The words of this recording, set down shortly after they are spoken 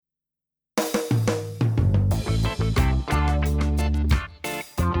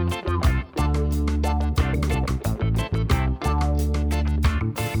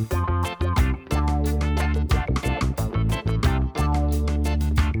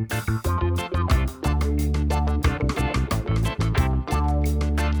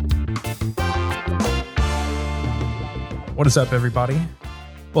What is up, everybody?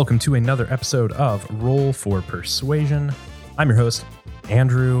 Welcome to another episode of Roll for Persuasion. I'm your host,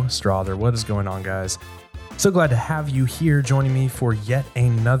 Andrew Strother. What is going on, guys? So glad to have you here joining me for yet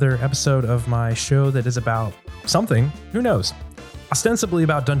another episode of my show that is about something, who knows, ostensibly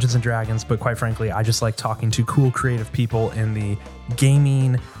about Dungeons & Dragons, but quite frankly, I just like talking to cool, creative people in the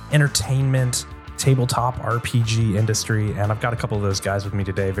gaming, entertainment, tabletop RPG industry, and I've got a couple of those guys with me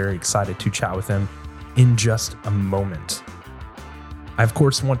today. Very excited to chat with them in just a moment. I, of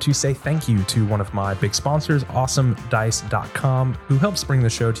course, want to say thank you to one of my big sponsors, AwesomeDice.com, who helps bring the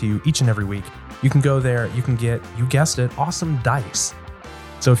show to you each and every week. You can go there, you can get, you guessed it, awesome dice.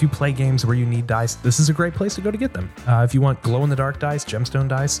 So if you play games where you need dice, this is a great place to go to get them. If you want glow-in-the-dark dice, gemstone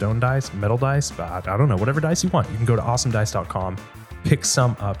dice, stone dice, metal dice, I don't know, whatever dice you want, you can go to AwesomeDice.com, pick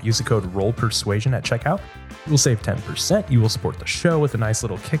some up, use the code ROLLPERSUASION at checkout. You will save 10%, you will support the show with a nice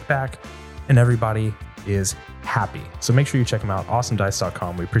little kickback, and everybody is happy. So make sure you check them out,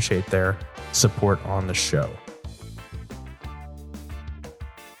 awesomedice.com. We appreciate their support on the show.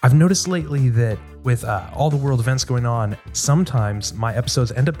 I've noticed lately that with all the world events going on, sometimes my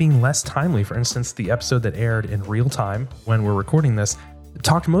episodes end up being less timely. For instance, the episode that aired in real time when we're recording this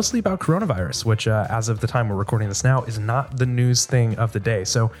talked mostly about coronavirus, which as of the time we're recording this now is not the news thing of the day.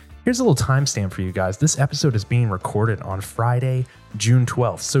 So here's a little timestamp for you guys. This episode is being recorded on Friday, June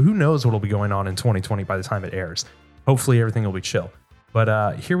 12th. So who knows what will be going on in 2020 by the time it airs. Hopefully everything will be chill.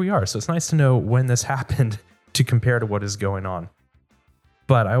 But here we are. So it's nice to know when this happened to compare to what is going on.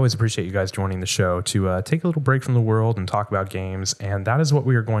 But I always appreciate you guys joining the show to take a little break from the world and talk about games. And that is what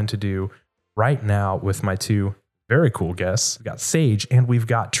we are going to do right now with my two very cool guests. We've got Sage and we've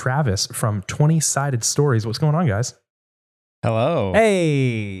got Travis from 20-Sided Stories. What's going on, guys? Hello.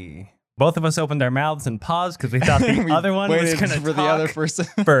 Hey. Both of us opened our mouths and paused because we thought the other one was going to for the other person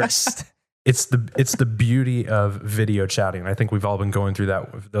first. It's the beauty of video chatting. I think we've all been going through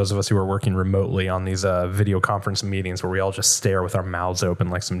that with those of us who are working remotely on these video conference meetings where we all just stare with our mouths open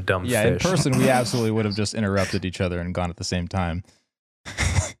like some dumb fish. In person, we absolutely would have just interrupted each other and gone at the same time.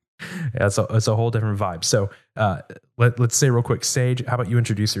 Yeah, it's a whole different vibe. So let's say real quick, Sage, how about you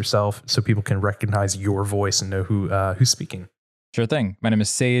introduce yourself so people can recognize your voice and know who's speaking? Sure thing. My name is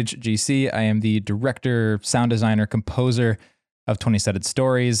Sage GC. I am the director, sound designer, composer of 20-Sided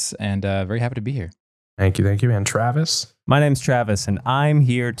Stories, and very happy to be here. Thank you. And Travis? My name's Travis, and I'm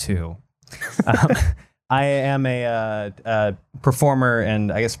here too. I am a performer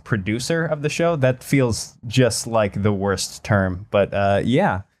and I guess producer of the show. That feels just like the worst term, but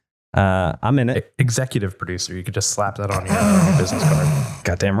I'm in it. Executive producer. You could just slap that on your business card.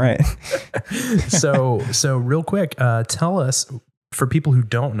 Goddamn right. So real quick, tell us, for people who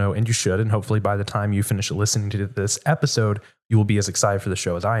don't know, and you should, and hopefully by the time you finish listening to this episode, you will be as excited for the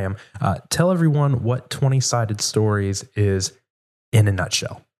show as I am. Tell everyone what 20-Sided Stories is in a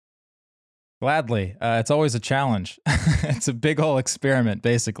nutshell. Gladly. It's always a challenge. It's a big old experiment,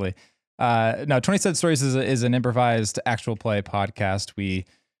 basically. No, 20-Sided Stories is an improvised actual play podcast. We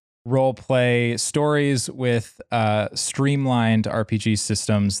role play stories with streamlined RPG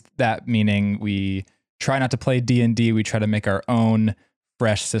systems. That meaning we try not to play D&D. We try to make our own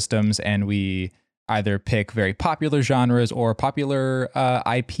fresh systems, and we either pick very popular genres or popular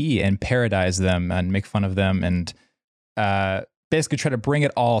IP and parodize them and make fun of them, and basically try to bring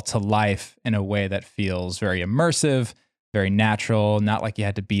it all to life in a way that feels very immersive, very natural, not like you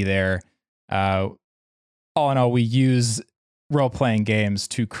had to be there. All in all, we use role-playing games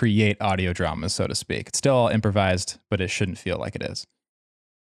to create audio dramas, so to speak. It's still improvised, but it shouldn't feel like it is.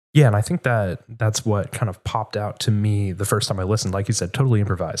 Yeah, and I think that's what kind of popped out to me the first time I listened. Like you said, totally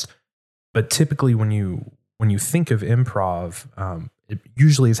improvised. But typically when you think of improv, it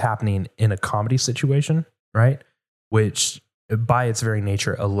usually is happening in a comedy situation, right? Which by its very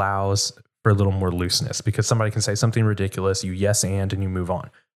nature allows for a little more looseness because somebody can say something ridiculous, you yes and you move on.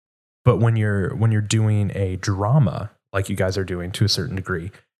 But when you're doing a drama, like you guys are doing to a certain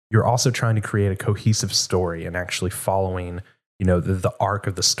degree, you're also trying to create a cohesive story and actually following, the arc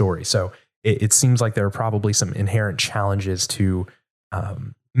of the story. So it seems like there are probably some inherent challenges to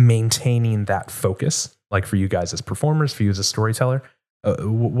maintaining that focus, like for you guys as performers, for you as a storyteller.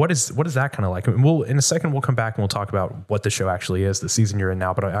 What is that kind of like? I mean, in a second, we'll come back and we'll talk about what the show actually is, the season you're in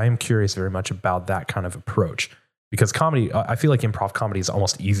now. But I am curious very much about that kind of approach because comedy, I feel like improv comedy is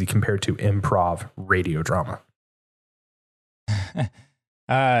almost easy compared to improv radio drama.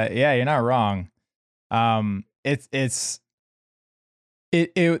 Yeah, you're not wrong.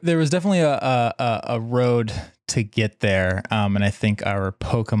 There was definitely a road to get there, and I think our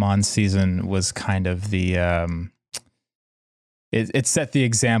Pokemon season was kind of the it set the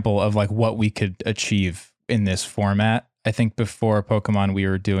example of like what we could achieve in this format. I think before Pokemon, we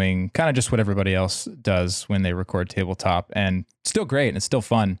were doing kind of just what everybody else does when they record tabletop, and still great and it's still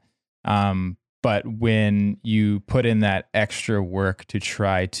fun. But when you put in that extra work to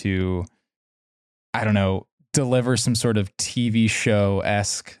try to, I don't know, deliver some sort of TV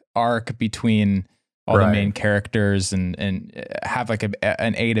show-esque arc between all the main characters and have like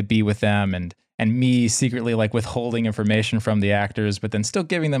an A to B with them, and me secretly like withholding information from the actors, but then still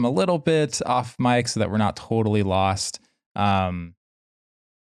giving them a little bit off mic so that we're not totally lost.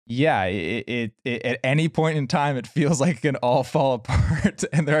 It at any point in time, it feels like it can all fall apart.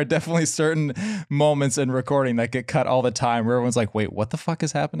 And there are definitely certain moments in recording that get cut all the time where everyone's like, wait, what the fuck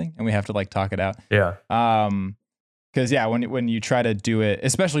is happening? And we have to like talk it out. Yeah. Because when you try to do it,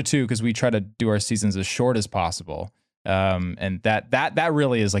 especially too, because we try to do our seasons as short as possible. And that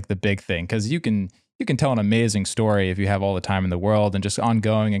really is like the big thing, because you can tell an amazing story if you have all the time in the world and just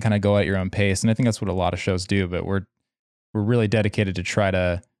ongoing and kind of go at your own pace. And I think that's what a lot of shows do, but we're really dedicated to try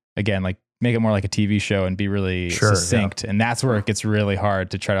to, again, like make it more like a TV show and be really succinct. Yeah. And that's where it gets really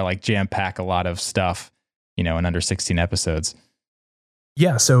hard to try to like jam pack a lot of stuff, in under 16 episodes.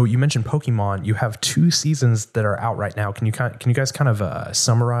 Yeah. So you mentioned Pokemon. You have 2 seasons that are out right now. Can you guys kind of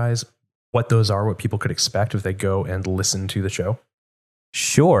summarize what those are, what people could expect if they go and listen to the show?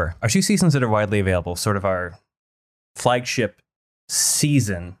 Sure. Our 2 seasons that are widely available, sort of our flagship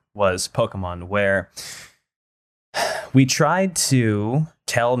season was Pokemon, where we tried to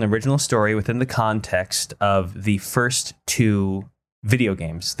tell an original story within the context of the first 2 video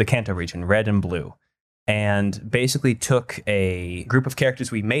games, the Kanto region, Red and Blue, and basically took a group of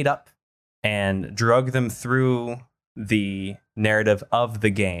characters we made up and drug them through the narrative of the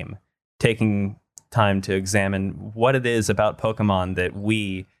game, taking time to examine what it is about Pokemon that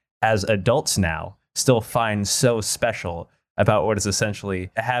we, as adults now, still find so special about what is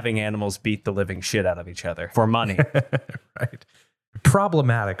essentially having animals beat the living shit out of each other for money. Right.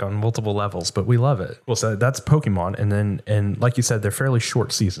 Problematic on multiple levels, but we love it. Well, so that's Pokemon. And like you said, they're fairly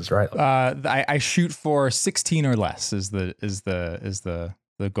short seasons, right? I shoot for 16 or less is the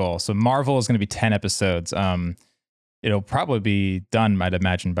goal. So Marvel is going to be 10 episodes. It'll probably be done, I'd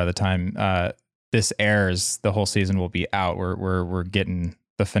imagine, by the time this airs. The whole season will be out. We're getting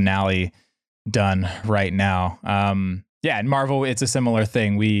the finale done right now. And Marvel, it's a similar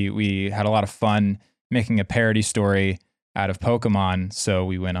thing. We had a lot of fun making a parody story out of Pokemon, so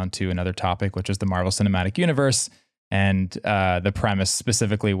we went on to another topic, which is the Marvel Cinematic Universe. And the premise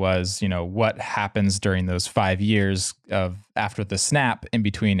specifically was, what happens during those 5 years of after the snap in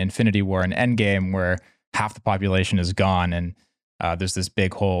between Infinity War and Endgame, where half the population is gone, and there's this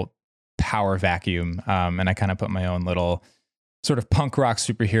big whole power vacuum. And I kind of put my own little sort of punk rock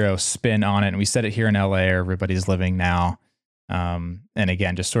superhero spin on it. And we set it here in LA, where everybody's living now. And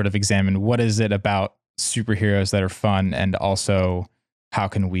again, just sort of examine what is it about superheroes that are fun, and also how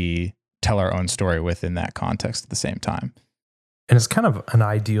can we tell our own story within that context at the same time. And it's kind of an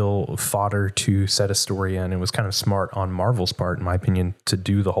ideal fodder to set a story in. It was kind of smart on Marvel's part, in my opinion, to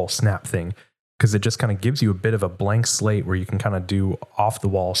do the whole snap thing, because it just kind of gives you a bit of a blank slate where you can kind of do off the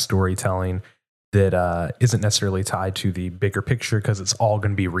wall storytelling that isn't necessarily tied to the bigger picture, because it's all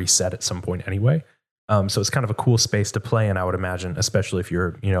going to be reset at some point anyway. So it's kind of a cool space to play in, I would imagine, especially if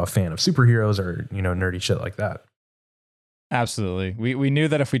you're, a fan of superheroes or, nerdy shit like that. Absolutely. We knew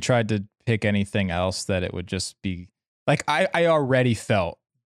that if we tried to pick anything else, that it would just be like, I already felt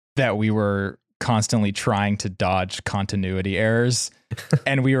that we were constantly trying to dodge continuity errors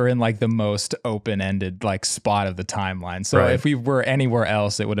and we were in like the most open-ended like spot of the timeline. So if we were anywhere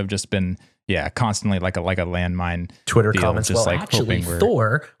else, it would have just been constantly like a landmine. Twitter deal, comments, just well, like actually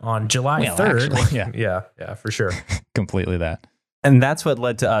Thor on July 3rd. Yeah, for sure. Completely that. And that's what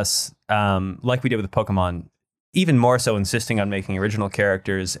led to us, like we did with Pokemon, even more so insisting on making original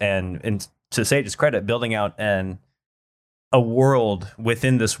characters and to Sage's credit, building out a world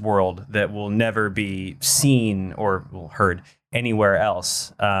within this world that will never be seen or heard anywhere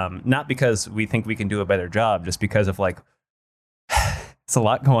else. Not because we think we can do a better job, just because of like, it's a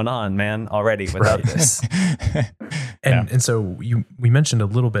lot going on, man, already without this. And so we mentioned a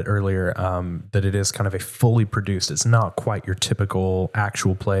little bit earlier that it is kind of a fully produced. It's not quite your typical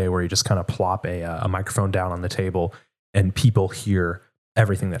actual play where you just kind of plop a microphone down on the table and people hear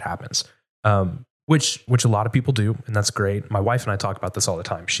everything that happens, which a lot of people do, and that's great. My wife and I talk about this all the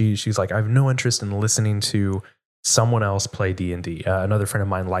time. She's like, I have no interest in listening to someone else play D&D. Another friend of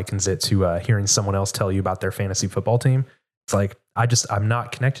mine likens it to hearing someone else tell you about their fantasy football team. It's like, I'm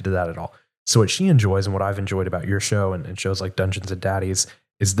not connected to that at all. So what she enjoys and what I've enjoyed about your show and shows like Dungeons and Daddies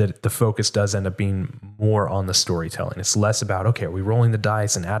is that the focus does end up being more on the storytelling. It's less about, okay, are we rolling the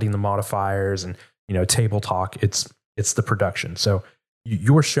dice and adding the modifiers and, table talk. It's it's the production. So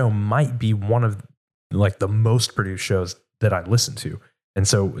your show might be one of like the most produced shows that I listen to. And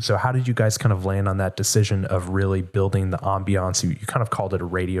so how did you guys kind of land on that decision of really building the ambiance? You kind of called it a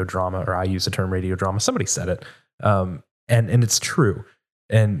radio drama, or I use the term radio drama. Somebody said it. And it's true.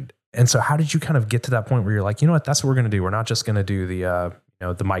 And so how did you kind of get to that point where you're like, you know what, that's what we're going to do. We're not just going to do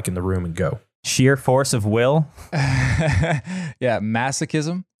the mic in the room and go. Sheer force of will. Yeah.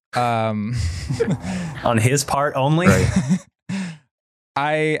 Masochism. On his part only. Right.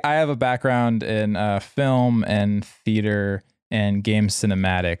 I have a background in film and theater and game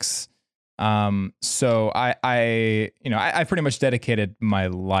cinematics. So I pretty much dedicated my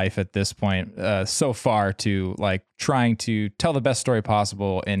life at this point so far to like trying to tell the best story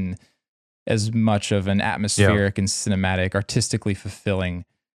possible in as much of an atmospheric and cinematic, artistically fulfilling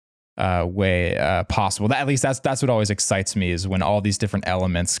way possible. At least that's what always excites me, is when all these different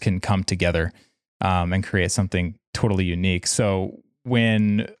elements can come together and create something totally unique. So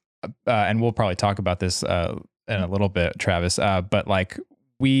when and we'll probably talk about this in a little bit, Travis, but like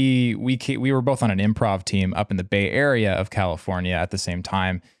we were both on an improv team up in the Bay Area of California at the same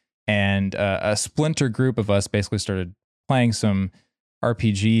time, and a splinter group of us basically started playing some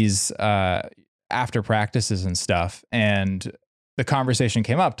RPGs after practices and stuff, and the conversation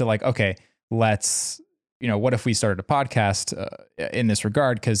came up to like, okay, let's, what if we started a podcast in this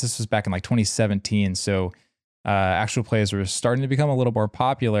regard? Because this was back in like 2017, so actual plays were starting to become a little more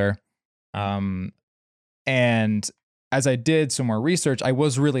popular. And as I did some more research, I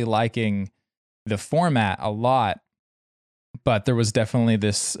was really liking the format a lot, but there was definitely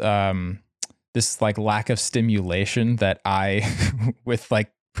this like lack of stimulation that I, with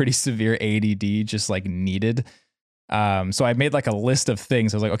like pretty severe ADD, just like needed. So I made like a list of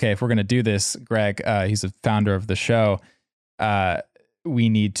things. I was like, okay, if we're going to do this, Greg, he's a founder of the show. We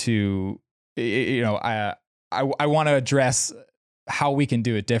need to, I want to address how we can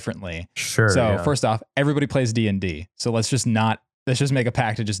do it differently. Sure. So first off, everybody plays D&D. So let's just make a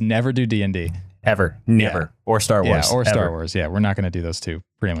pact to just never do D&D. Ever. Never. Yeah. Or Star Wars. Yeah, or ever. Star Wars. Yeah, we're not going to do those two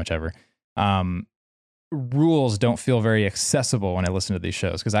pretty much ever. Rules don't feel very accessible when I listen to these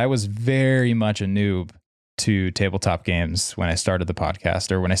shows, because I was very much a noob to tabletop games when I started the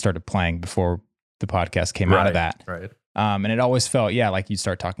podcast, or when I started playing before the podcast came out of that. Right. And it always felt, like you'd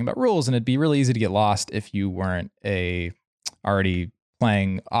start talking about rules and it'd be really easy to get lost if you weren't already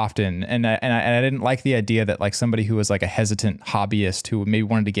playing often. And I didn't like the idea that like somebody who was like a hesitant hobbyist who maybe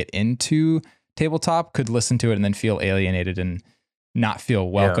wanted to get into tabletop could listen to it and then feel alienated and not feel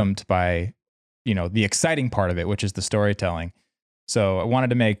welcomed by, the exciting part of it, which is the storytelling. So I wanted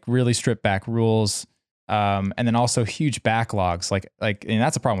to make really stripped back rules. And then also huge backlogs. And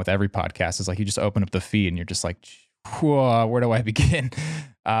that's a problem with every podcast, is like you just open up the feed and you're just like, whoa, where do I begin?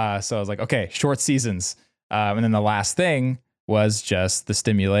 So I was like, okay, short seasons. And then the last thing was just the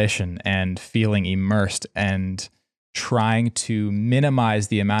stimulation and feeling immersed and trying to minimize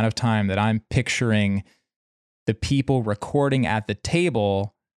the amount of time that I'm picturing the people recording at the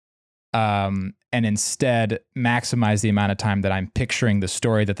table, and instead maximize the amount of time that I'm picturing the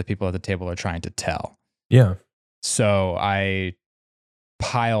story that the people at the table are trying to tell. Yeah. So I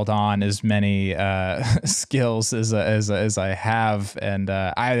piled on as many skills as I have, and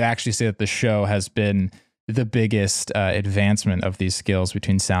I actually say that the show has been the biggest advancement of these skills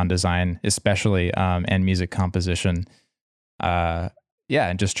between sound design, especially, and music composition. And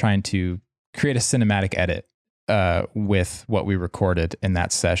just trying to create a cinematic edit with what we recorded in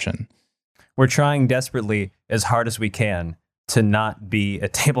that session. We're trying desperately, as hard as we can, to not be a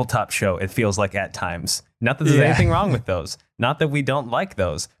tabletop show, it feels like at times. Not that there's anything wrong with those. Not that we don't like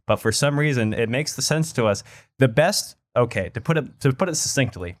those, but for some reason it makes the sense to us. The best, to put it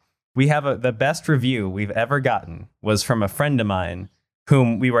succinctly, we have the best review we've ever gotten was from a friend of mine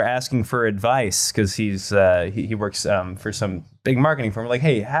whom we were asking for advice, because he works for some big marketing firm. We're like,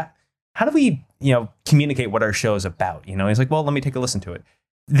 hey, how do we communicate what our show is about? He's like, well, let me take a listen to it.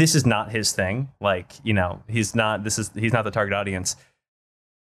 This is not his thing. Like, he's not the target audience.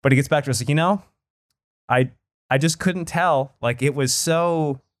 But he gets back to us like, I just couldn't tell. Like, it was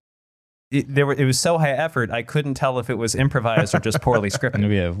so it was so high effort. I couldn't tell if it was improvised or just poorly scripted.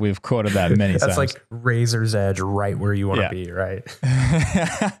 And we've quoted that many times. That's like razor's edge, right where you want to be, right?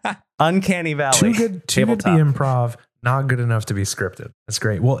 Uncanny Valley. Too good to be improv, not good enough to be scripted. That's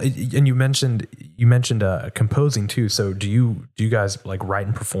great. Well, and you mentioned composing too. So do you guys like write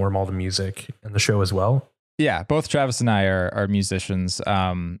and perform all the music in the show as well? Yeah, both Travis and I are musicians.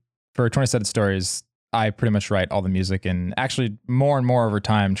 For 20 Stories, I pretty much write all the music, and actually more and more over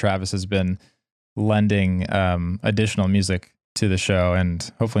time, Travis has been lending additional music to the show,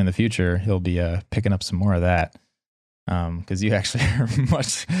 and hopefully in the future he'll be picking up some more of that. because you actually are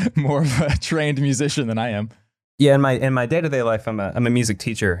much more of a trained musician than I am. Yeah, in my day-to-day life, I'm a music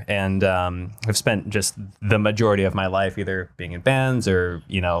teacher, and I've spent just the majority of my life either being in bands or,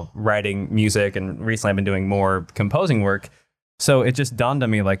 writing music, and recently I've been doing more composing work. So it just dawned on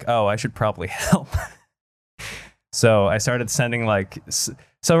me like, oh, I should probably help. So I started sending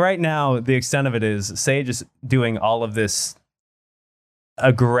so right now the extent of it is Sage is doing all of this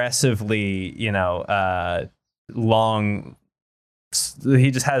aggressively, long.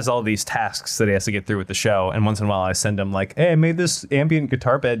 He just has all these tasks that he has to get through with the show, and once in a while I send him like, hey, I made this ambient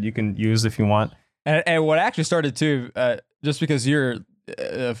guitar bed you can use if you want. And what actually started too, just because you're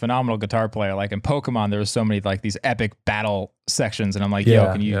a phenomenal guitar player, like in Pokemon there was so many like these epic battle sections, and I'm like,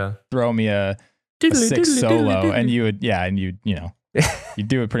 yo, can you throw me a 6 solo? And you would, and you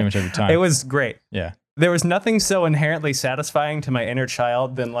do it pretty much every time. It was great. Yeah, there was nothing so inherently satisfying to my inner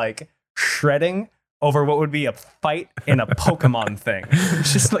child than like shredding over what would be a fight in a Pokemon thing.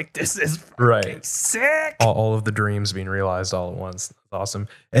 It's just like, this is fucking sick. All of the dreams being realized all at once. That's awesome.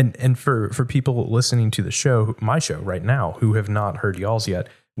 And for people listening to the show, my show right now, who have not heard y'all's yet,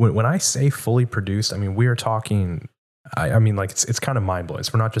 when I say fully produced, I mean, we are talking, I mean, like it's kind of mind blowing. So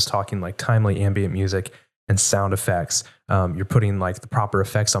we're not just talking like timely ambient music and sound effects. You're putting like the proper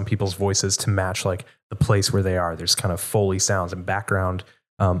effects on people's voices to match like the place where they are. There's kind of Foley sounds and background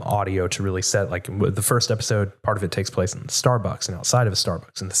audio to really set, like the first episode, part of it takes place in Starbucks and outside of a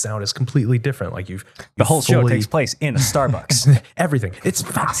Starbucks, and the sound is completely different. Like the whole show takes place in a Starbucks. Everything. It's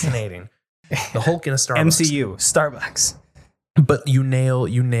fascinating. The Hulk in a Starbucks. MCU, Starbucks. But you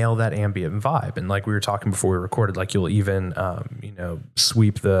nail that ambient vibe. And like we were talking before we recorded, like you'll even,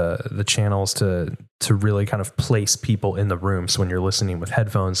 sweep the channels to really kind of place people in the room. So when you're listening with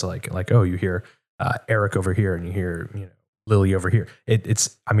headphones, like, oh, you hear Eric over here and you hear, Lily over here. It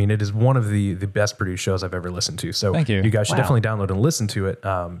is one of the best produced shows I've ever listened to. So thank you. You guys should definitely download and listen to it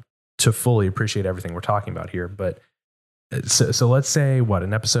to fully appreciate everything we're talking about here. But so let's say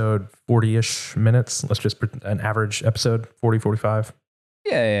an episode 40-ish minutes. Let's just an average episode 40, 45.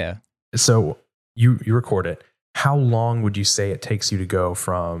 Yeah. So you record it. How long would you say it takes you to go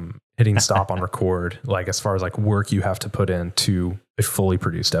from hitting stop on record, like as far as like work you have to put into a fully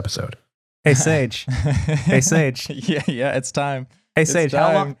produced episode? Hey Sage. Hey Sage. Yeah, it's time. Hey Sage,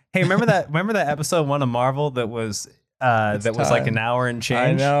 how long? Hey, remember that episode 1 of Marvel that was like an hour and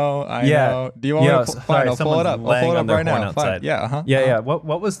change? I know. Do you want me to fine, I'll pull it up. I'll pull it up right now. Outside. Yeah, Yeah.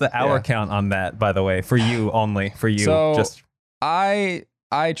 What was the hour count on that, by the way, for you only? For you, so just I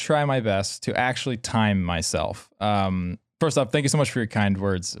try my best to actually time myself. First off, thank you so much for your kind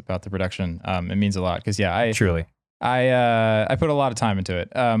words about the production. It means a lot because truly I put a lot of time into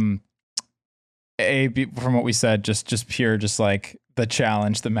it. From what we said, just pure, just like the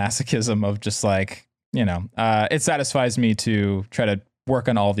challenge, the masochism of just like, it satisfies me to try to work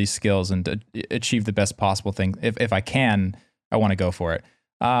on all these skills and to achieve the best possible thing. If I can, I want to go for it.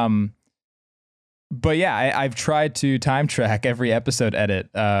 But yeah, I've tried to time track every episode edit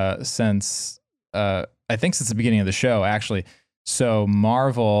since the beginning of the show, actually. So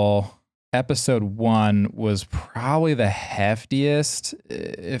Marvel episode 1 was probably the heftiest,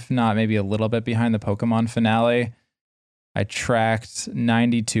 if not maybe a little bit behind the Pokemon finale. I tracked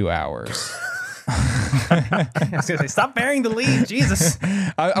 92 hours. I was gonna say, stop bearing the lead, Jesus.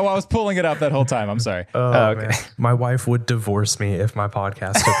 I was pulling it up that whole time. I'm sorry. Oh, okay. Man. My wife would divorce me if my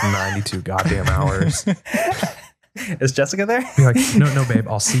podcast took 92 goddamn hours. Is Jessica there? Be like, no, babe,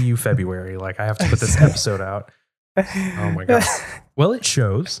 I'll see you February. Like, I have to put this episode out. Oh my God. Well, it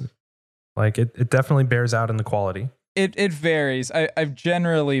shows. Like, it definitely bears out in the quality. It varies. I've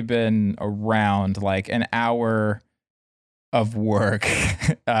generally been around like an hour of work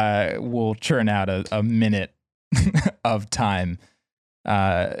will churn out a minute of time.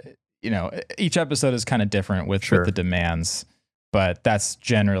 Each episode is kind of different with the demands, but that's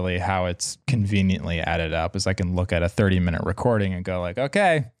generally how it's conveniently added up. Is I can look at a 30-minute recording and go like,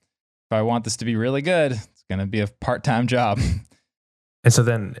 okay, if I want this to be really good, it's going to be a part-time job. And so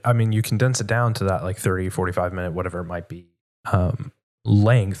then, you condense it down to that like 30, 45 minute, whatever it might be,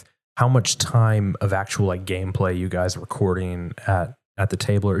 length. How much time of actual like gameplay you guys recording at the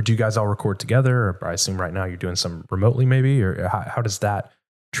table? Or do you guys all record together? Or I assume right now you're doing some remotely maybe? Or how does that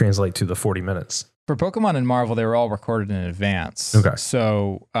translate to the 40 minutes? For Pokemon and Marvel, they were all recorded in advance. Okay.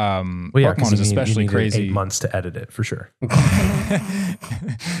 So Pokemon is especially crazy. 8 months to edit it for sure.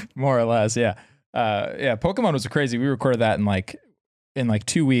 More or less, yeah. Pokemon was crazy. We recorded that in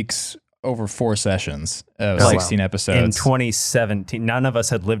 2 weeks over 4 sessions of 16 episodes. In 2017, none of us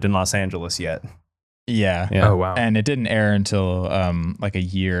had lived in Los Angeles yet. Yeah. Oh, wow. And it didn't air until a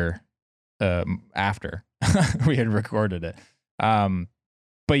year after. we had recorded it.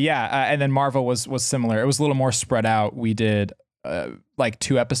 But yeah, and then Marvel was similar. It was a little more spread out. We did like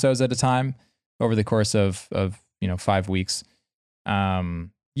 2 episodes at a time over the course of 5 weeks.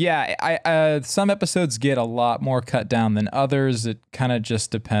 Yeah, I some episodes get a lot more cut down than others. It kind of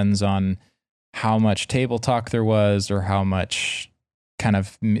just depends on how much table talk there was, or how much kind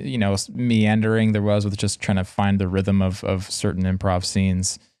of meandering there was with just trying to find the rhythm of certain improv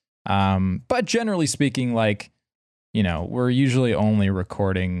scenes. But generally speaking, like, we're usually only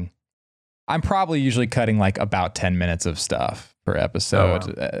recording. I'm probably usually cutting like about 10 minutes of stuff per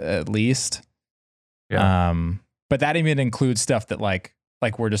episode at least. Yeah. But that even includes stuff that like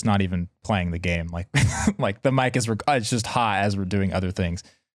we're just not even playing the game. Like like the mic is it's just hot as we're doing other things.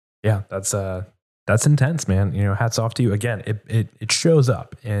 Yeah, that's intense, man. Hats off to you. Again, it shows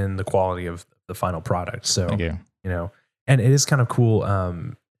up in the quality of the final product. So, Thank you. And it is kind of cool.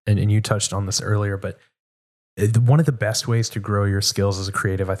 And you touched on this earlier, but one of the best ways to grow your skills as a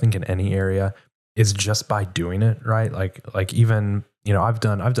creative, I think, in any area, is just by doing it, right? Like even, I've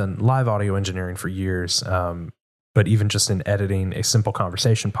done live audio engineering for years. But even just in editing a simple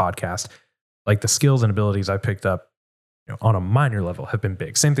conversation podcast, like the skills and abilities I picked up on a minor level have been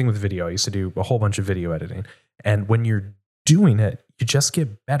big. Same thing with video. I used to do a whole bunch of video editing. And when you're doing it, you just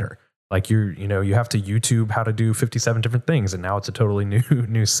get better. Like you have to YouTube how to do 57 different things. And now it's a totally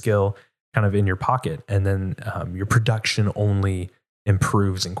new skill kind of in your pocket. And then your production only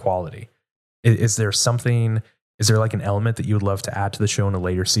improves in quality. Is there like an element that you would love to add to the show in a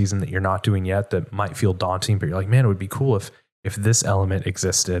later season that you're not doing yet that might feel daunting, but you're like, man, it would be cool if this element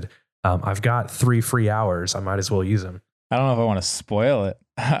existed. I've got 3 free hours. I might as well use them. I don't know if I want to spoil it.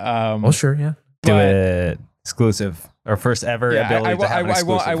 Well, sure. Yeah. Do it exclusive or first ever ability to have an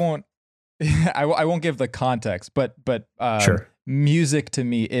exclusive. I won't give the context, but Sure. Music to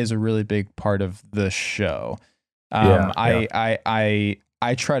me is a really big part of the show. I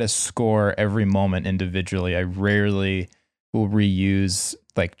try to score every moment individually. I rarely will reuse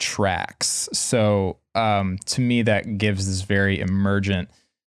like tracks. So to me, that gives this very emergent,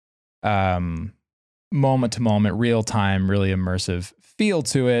 moment to moment, real time, really immersive feel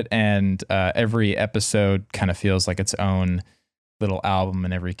to it. And every episode kind of feels like its own little album,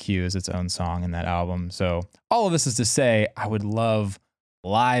 and every cue is its own song in that album. So all of this is to say, I would love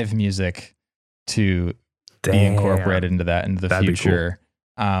live music to be incorporated into the That'd future.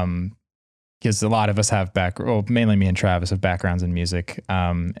 Because a lot of us have mainly me and Travis have backgrounds in music.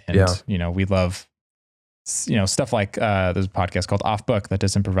 We love, stuff like there's a podcast called Off Book that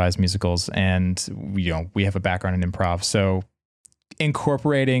does improvised musicals, and we have a background in improv. So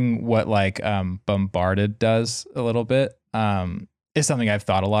incorporating what like Bombarded does a little bit is something I've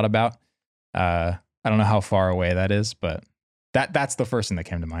thought a lot about. I don't know how far away that is, but that's the first thing that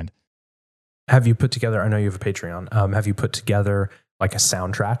came to mind. Have you put together, I know you have a Patreon, have you put together like a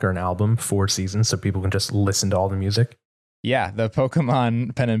soundtrack or an album for seasons so people can just listen to all the music? Yeah, the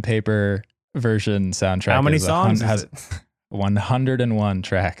Pokemon pen and paper version soundtrack. How many songs has is it? 101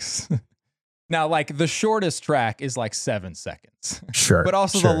 tracks. Now, like the shortest track is like 7 seconds. Sure. But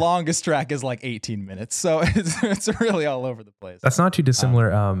also the longest track is like 18 minutes. So it's really all over the place. That's not too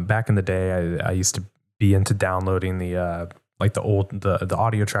dissimilar. Back in the day, I used to be into downloading the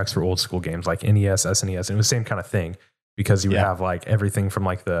audio tracks for old school games like NES, SNES. And it was the same kind of thing, because you would have like everything from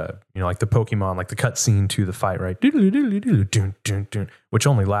like the Pokemon, like the cutscene to the fight, right? Which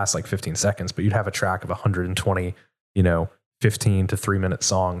only lasts like 15 seconds, but you'd have a track of 120, 15 to 3 minute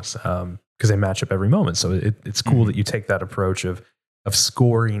songs, because they match up every moment. So it's cool that you take that approach of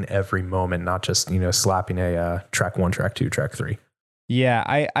scoring every moment, not just, slapping a track 1, track 2, track 3. Yeah,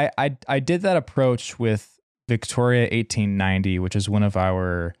 I did that approach with Victoria 1890, which is one of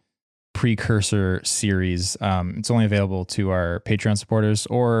our precursor series. It's only available to our Patreon supporters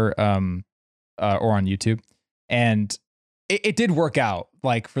or on YouTube. And it did work out,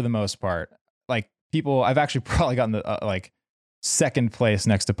 like, for the most part. Like, people, I've actually probably gotten the second place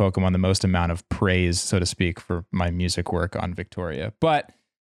next to Pokemon, the most amount of praise, so to speak, for my music work on Victoria. But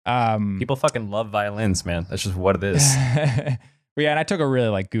people fucking love violins, man. That's just what it is. But yeah, and I took a really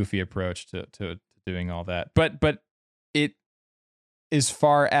like goofy approach to doing all that. But it, as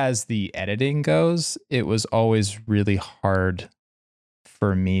far as the editing goes, it was always really hard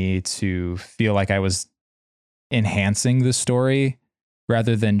for me to feel like I was enhancing the story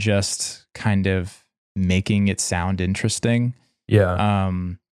rather than just kind of making it sound interesting. Yeah.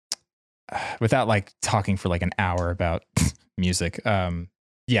 Without like talking for like an hour about music.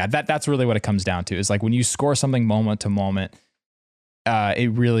 Yeah, that's really what it comes down to, is like when you score something moment to moment,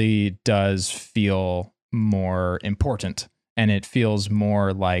 it really does feel more important, and it feels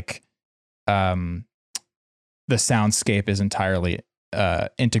more like the soundscape is entirely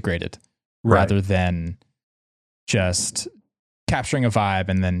integrated Right. rather than just capturing a vibe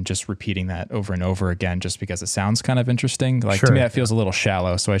and then just repeating that over and over again just because it sounds kind of interesting. Like Sure. to me, that feels a little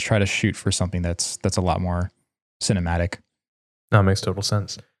shallow. So I try to shoot for something that's a lot more cinematic. That makes total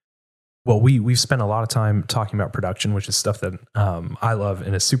sense. Well, we've spent a lot of time talking about production, which is stuff that I love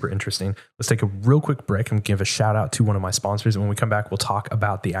and is super interesting. Let's take a real quick break and give a shout out to one of my sponsors. And when we come back, we'll talk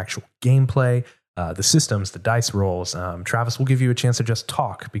about the actual gameplay, the systems, the dice rolls. Travis will give you a chance to just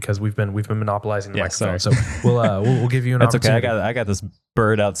talk because we've been monopolizing the microphone. Sorry. So we'll give you an That's okay. opportunity. I got this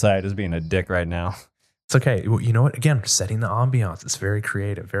bird outside as being a dick right now. It's okay. Well, you know what? Again, setting the ambiance. It's very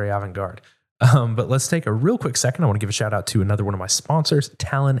creative, very avant-garde. But let's take a real quick second. I want to give a shout out to another one of my sponsors,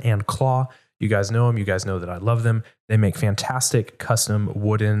 Talon and Claw. You guys know them. You guys know that I love them. They make fantastic custom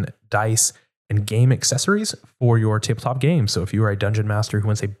wooden dice and game accessories for your tabletop games. So if you are a dungeon master who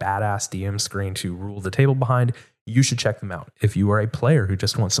wants a badass DM screen to rule the table behind, you should check them out. If you are a player who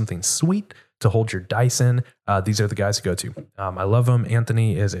just wants something sweet to hold your dice in, these are the guys to go to. I love them.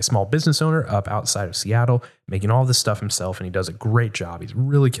 Anthony is a small business owner up outside of Seattle, making all this stuff himself, and he does a great job. He's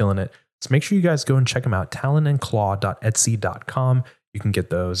really killing it. So make sure you guys go and check them out, talonandclaw.etsy.com. You can get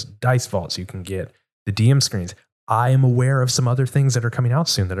those dice vaults. You can get the DM screens. I am aware of some other things that are coming out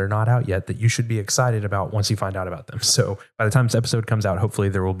soon that are not out yet that you should be excited about once you find out about them. So by the time this episode comes out, hopefully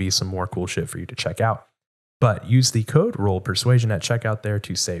there will be some more cool shit for you to check out. But use the code ROLLPERSUASION at checkout there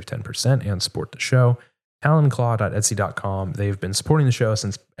to save 10% and support the show. talonandclaw.etsy.com. They've been supporting the show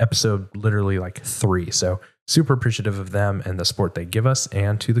since episode literally like 3. So super appreciative of them and the support they give us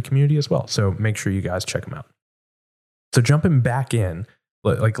and to the community as well. So make sure you guys check them out. So jumping back in,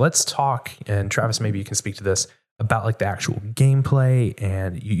 like let's talk, and Travis, maybe you can speak to this, about like the actual gameplay.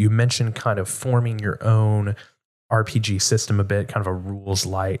 And you mentioned kind of forming your own RPG system a bit, kind of a rules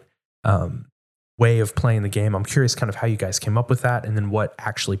light way of playing the game. I'm curious kind of how you guys came up with that and then what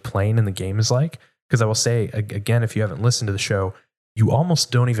actually playing in the game is like. Because I will say, again, if you haven't listened to the show, you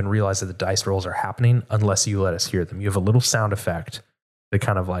almost don't even realize that the dice rolls are happening unless you let us hear them. You have a little sound effect that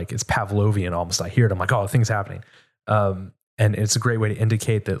kind of like, it's Pavlovian almost. I hear it, I'm like, oh, the thing's happening. And it's a great way to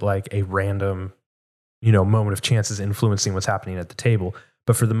indicate that like a random, moment of chance is influencing what's happening at the table.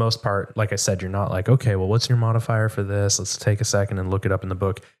 But for the most part, like I said, you're not like, okay, well, what's your modifier for this? Let's take a second and look it up in the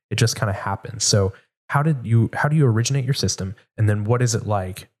book. It just kind of happens. So how do you originate your system? And then what is it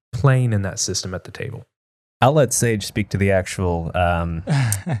like playing in that system at the table? I'll let Sage speak to the actual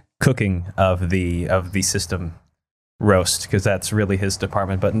cooking of the system roast, because that's really his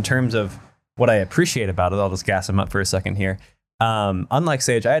department. But in terms of what I appreciate about it, I'll just gas him up for a second here. Unlike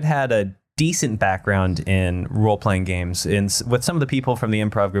Sage, I had a decent background in role-playing games with some of the people from the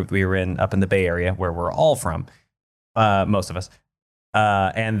improv group we were in up in the Bay Area, where we're all from, most of us,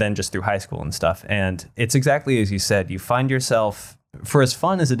 and then just through high school and stuff. And it's exactly as you said, you find yourself, for as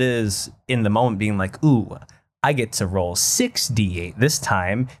fun as it is in the moment, being like, ooh, I get to roll 6d8 this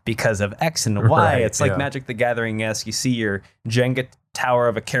time because of X and Y. Right, it's like Magic the Gathering-esque. You see your Jenga tower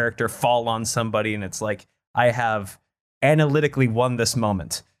of a character fall on somebody, and it's like, I have analytically won this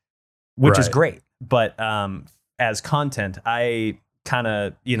moment, which is great. But as content, I kind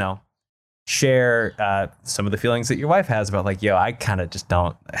of, share some of the feelings that your wife has about like, yo, I kind of just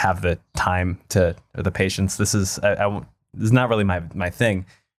don't have the time or the patience. This is not really my thing.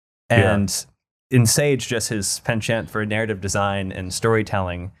 And in Sage, just his penchant for narrative design and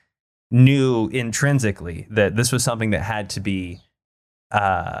storytelling, knew intrinsically that this was something that had to be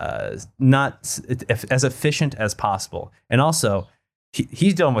not as efficient as possible. And also,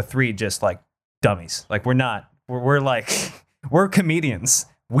 he's dealing with 3 just like dummies. Like we're comedians.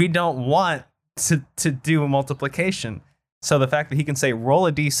 We don't want to do multiplication. So the fact that he can say, roll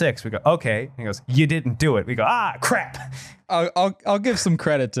a d6, we go, okay. He goes, you didn't do it. We go, crap. I'll give some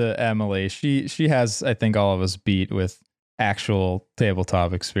credit to Emily. She has, I think, all of us beat with actual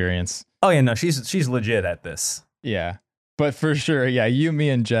tabletop experience. Oh yeah, no, she's legit at this. Yeah, but for sure, yeah, you, me,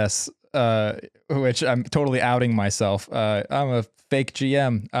 and Jess, which I'm totally outing myself. I'm a fake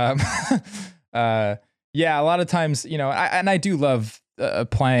GM. Yeah, a lot of times, I do love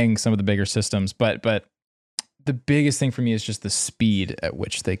playing some of the bigger systems, but the biggest thing for me is just the speed at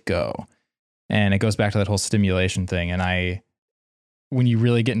which they go. And it goes back to that whole stimulation thing. And when you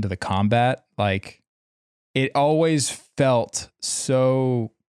really get into the combat, like it always felt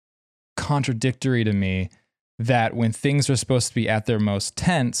so contradictory to me that when things are supposed to be at their most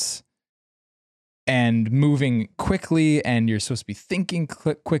tense and moving quickly, and you're supposed to be thinking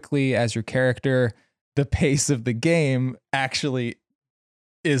quickly as your character, the pace of the game actually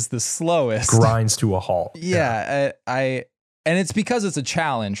is the slowest. Grinds to a halt. Yeah. And it's because it's a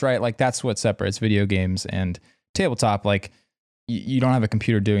challenge, right? Like that's what separates video games and tabletop, like you don't have a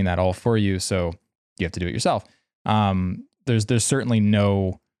computer doing that all for you, so you have to do it yourself. There's certainly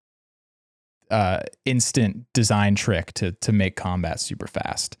no instant design trick to make combat super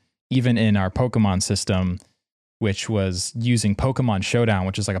fast. Even in our Pokemon system, which was using Pokemon Showdown,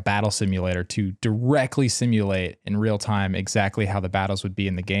 which is like a battle simulator, to directly simulate in real time exactly how the battles would be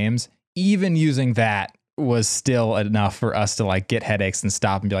in the games. Even using that was still enough for us to like get headaches and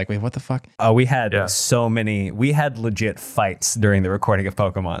stop and be like, wait, what the fuck? Oh, we had we had legit fights during the recording of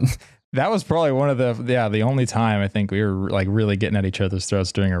Pokemon. That was probably one of the only time I think we were like really getting at each other's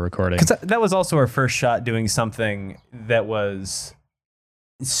throats during a recording. Because that was also our first shot doing something that was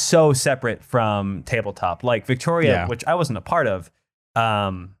so separate from tabletop. Like Victoria, which I wasn't a part of,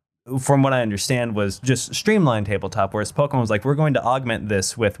 from what I understand, was just streamlined tabletop, whereas Pokemon was like, we're going to augment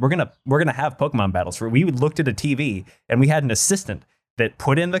this with we're gonna have Pokemon battles. We looked at a TV and we had an assistant that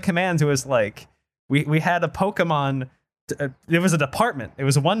put in the commands. It was like we had a Pokemon. It was a department. It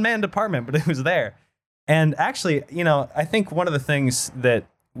was a one-man department, but it was there. And actually, I think one of the things that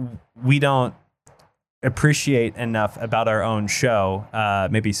we don't appreciate enough about our own show,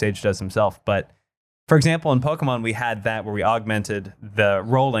 maybe Sage does himself, but for example, in Pokemon, we had that where we augmented the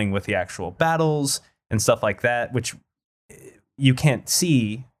rolling with the actual battles and stuff like that, which you can't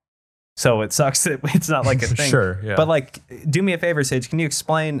see. So it sucks that it's not like a thing. Sure, yeah. But like, do me a favor, Sage. Can you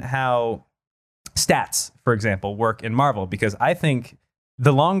explain how stats, for example, work in Marvel? Because I think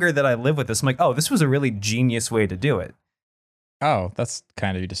the longer that I live with this, I'm like, oh, this was a really genius way to do it. Oh, that's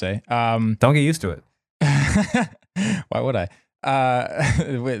kind of you to say. Don't get used to it. Why would I?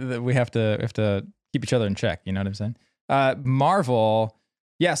 We have to keep each other in check. You know what I'm saying? Marvel.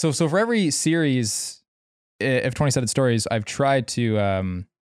 Yeah. So for every series of 20-sided stories, I've tried to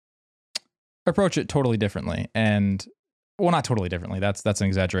approach it totally differently. And well, not totally differently. That's an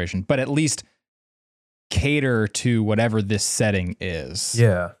exaggeration, but at least cater to whatever this setting is.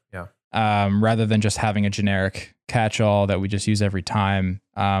 Yeah. Rather than just having a generic catch-all that we just use every time.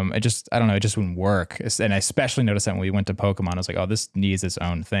 I don't know, it just wouldn't work. And I especially noticed that when we went to Pokemon, I was like, oh, this needs its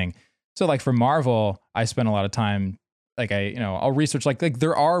own thing. So like for Marvel, I spent a lot of time, like I'll research, like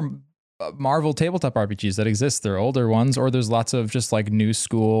there are Marvel tabletop RPGs that exist. There are older ones, or there's lots of just like new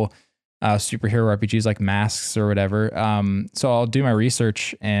school superhero RPGs like Masks or whatever. So I'll do my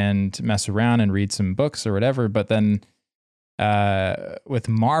research and mess around and read some books or whatever. But then with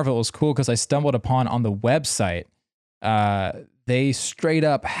Marvel, it was cool because I stumbled upon on the website, they straight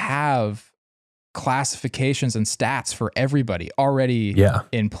up have classifications and stats for everybody already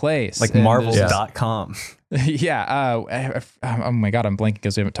in place. Like Marvels.com. Yeah. Oh my God, I'm blanking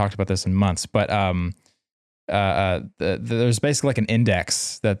because we haven't talked about this in months. But there's basically like an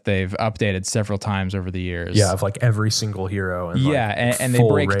index that they've updated several times over the years. Yeah, of like every single hero. And and they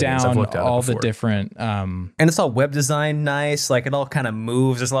break down all the different... and it's all web design nice. Like it all kind of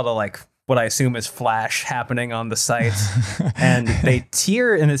moves. There's a lot of like what I assume is Flash happening on the site. And they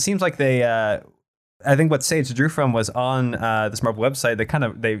tier, and it seems like they... I think what Sage drew from was on this Marvel website.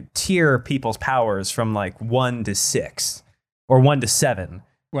 They tier people's powers from like 1 to 6 or 1 to 7.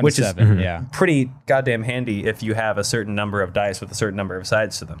 Which is pretty goddamn handy if you have a certain number of dice with a certain number of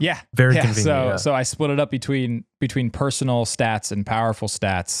sides to them. Yeah, very convenient. So I split it up between personal stats and powerful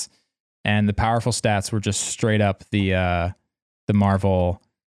stats, and the powerful stats were just straight up the Marvel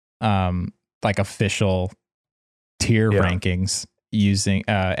like official tier rankings using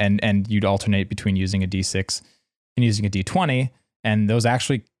and you'd alternate between using a D6 and using a D20, and those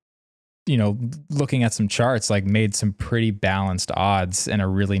actually, looking at some charts, like made some pretty balanced odds and a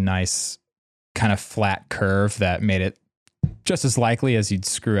really nice kind of flat curve that made it just as likely as you'd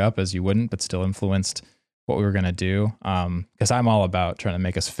screw up as you wouldn't, but still influenced what we were going to do. Because I'm all about trying to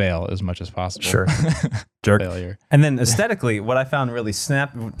make us fail as much as possible. Sure. Jerk. Failure. And then aesthetically, what I found really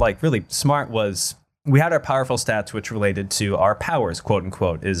really smart was we had our powerful stats, which related to our powers, quote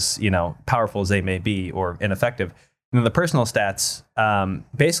unquote, is, powerful as they may be or ineffective. And then the personal stats,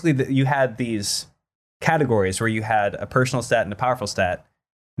 basically you had these categories where you had a personal stat and a powerful stat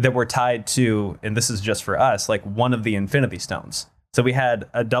that were tied to, and this is just for us, like one of the Infinity Stones. So we had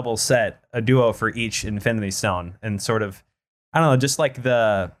a double set, a duo for each Infinity Stone, and sort of, I don't know, just like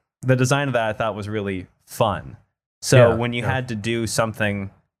the design of that I thought was really fun. So when you had to do something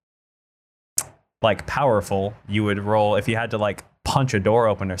like powerful, you would roll, if you had to like punch a door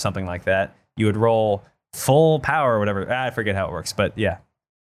open or something like that, you would roll full power or whatever. I forget how it works, but yeah.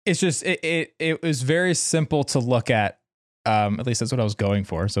 It's just, it was very simple to look at least that's what I was going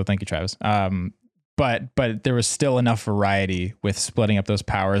for. So thank you, Travis. But there was still enough variety with splitting up those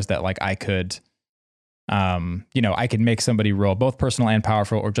powers that like I could I can make somebody roll both personal and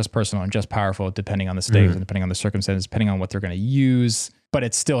powerful, or just personal and just powerful, depending on the stakes and depending on the circumstances, depending on what they're going to use. But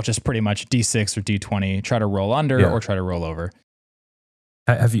it's still just pretty much D6 or D20, try to roll under or try to roll over.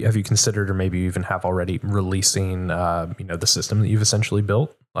 Have you considered, or maybe you even have already, releasing the system that you've essentially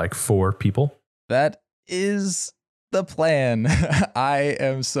built, like, for people? That is the plan. I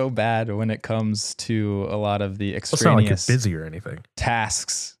am so bad when it comes to a lot of the extraneous. It's not like you're busy or anything.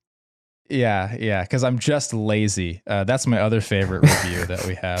 Tasks. Yeah, because I'm just lazy. That's my other favorite review that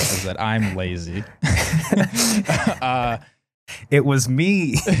we have, is that I'm lazy. It was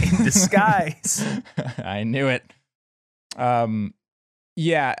me in disguise. I knew it. The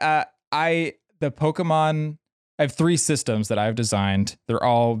Pokemon, I have 3 systems that I've designed. They're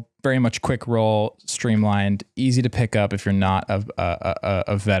all very much quick roll, streamlined, easy to pick up if you're not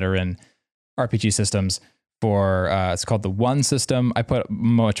a veteran RPG systems. It's called the One system. I put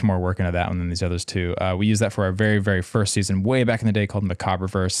much more work into that one than these others too. We used that for our very, very first season way back in the day, called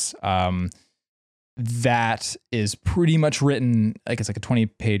Macabreverse. That is pretty much written, it's like a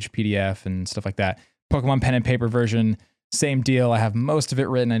 20-page PDF and stuff like that. Pokemon pen and paper version, same deal. I have most of it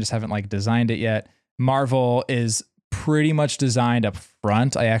written. I just haven't designed it yet. Marvel is pretty much designed up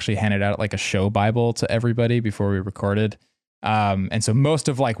front. I actually handed out like a show Bible to everybody before we recorded. And so most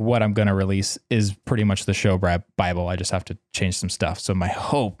of what I'm going to release is pretty much the show Bible. I just have to change some stuff. So my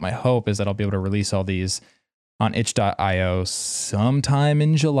hope is that I'll be able to release all these on itch.io sometime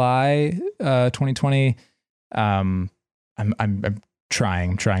in July, 2020. I'm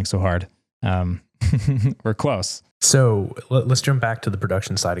trying so hard. We're close. So let's jump back to the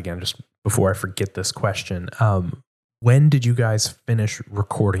production side again, just before I forget this question. When did you guys finish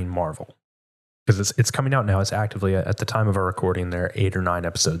recording Marvel? Because it's coming out now. It's actively, at the time of our recording, there are 8 or 9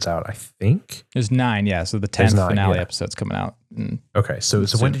 episodes out, I think. There's 9, yeah. So the 10th finale episode's coming out. Okay, so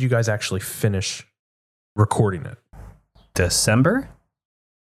when did you guys actually finish recording it? December?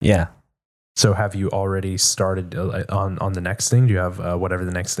 Yeah. So have you already started on the next thing? Do you have whatever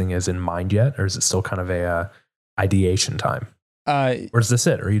the next thing is in mind yet? Or is it still kind of a ideation time? Or is this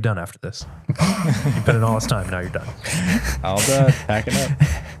it? Or are you done after this? You put in all this time, now you're done. All done. Packing up.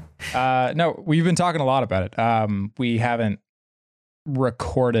 No, we've been talking a lot about it. We haven't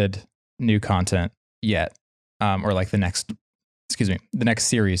recorded new content yet, or the next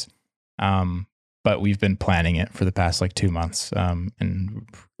series. But we've been planning it for the past 2 months, and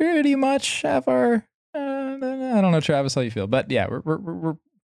pretty much have our. I don't know, Travis, how you feel, but yeah, we're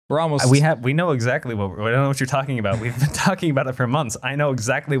almost. We know exactly what I don't know what you're talking about. We've been talking about it for months. I know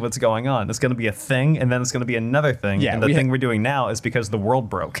exactly what's going on. It's going to be a thing, and then it's going to be another thing. Yeah, and the thing we're doing now is because the world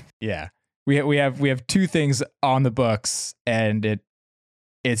broke. Yeah, we have 2 things on the books, and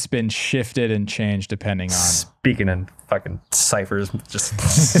it's been shifted and changed depending on. Speaking in fucking ciphers, just.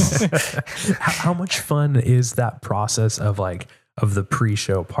 How much fun is that process of the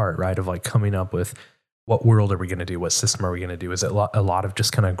pre-show part, right? Of coming up with what world are we going to do? What system are we going to do? Is it a lot of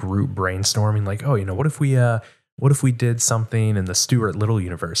just kind of group brainstorming? What if we did something in the Stuart Little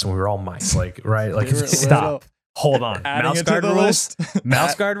universe and we were all mice? Right? Stop. Hold on. Mouse guard rules.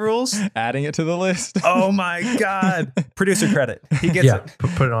 Mouse guard rules. Adding it to the list. Oh my God. Producer credit. He gets it.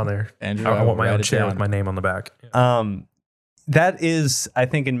 Put it on there. Andrew, I want my own chair with my name on the back. That is, I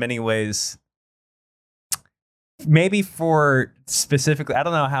think, in many ways, maybe for specifically, I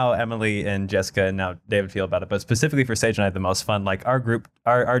don't know how Emily and Jessica and now David feel about it, but specifically for Sage and I, the most fun, our group,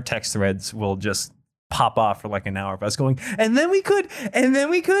 our text threads will just pop off for an hour of us going, and then we could, and then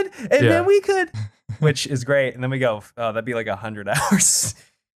we could, and then we could, which is great. And then we go, oh, that'd be 100 hours.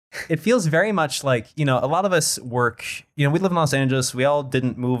 It feels very much a lot of us work, we live in Los Angeles. We all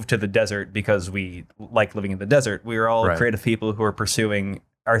didn't move to the desert because we like living in the desert. We were all creative people who are pursuing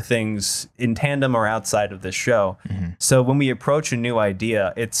our things in tandem or outside of this show. Mm-hmm. So when we approach a new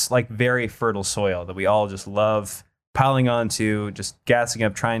idea, it's very fertile soil that we all just love piling onto, just gassing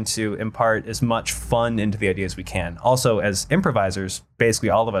up, trying to impart as much fun into the idea as we can. Also, as improvisers, basically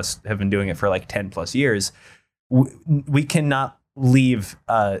all of us have been doing it for 10 plus years. We cannot leave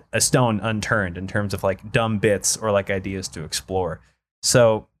a stone unturned in terms of dumb bits or ideas to explore.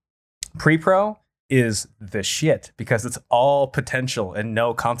 So pre-pro is the shit because it's all potential and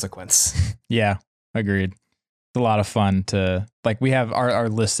no consequence. Yeah, agreed. It's a lot of fun to we have our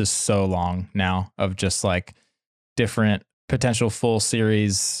list is so long now of just different potential full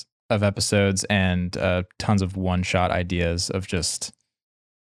series of episodes and tons of one-shot ideas of just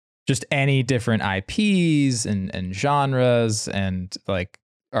any different IPs and genres and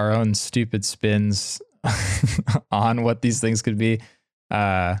our own stupid spins on what these things could be.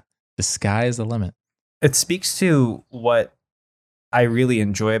 The sky is the limit. It speaks to what I really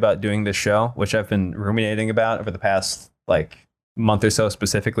enjoy about doing this show, which I've been ruminating about over the past like month or so,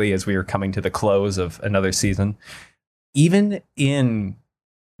 specifically as we are coming to the close of another season. Even in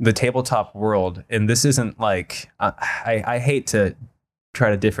the tabletop world, and this isn't like I hate to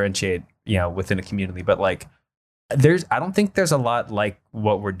try to differentiate, within a community, but like I don't think there's a lot like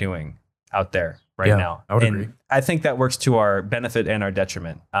what we're doing out there right now. I would agree. I think that works to our benefit and our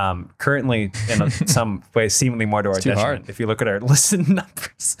detriment. Currently, in some ways, seemingly more to our detriment. Hard. If you look at our listen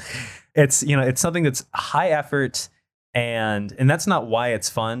numbers, it's it's something that's high effort, and that's not why it's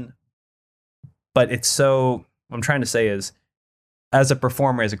fun. But it's so. What I'm trying to say is, as a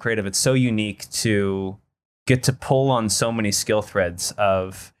performer, as a creative, it's so unique to get to pull on so many skill threads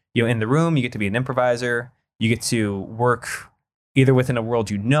of, in the room, you get to be an improviser, you get to work either within a world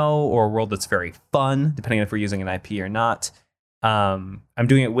or a world that's very fun, depending on if we're using an IP or not. I'm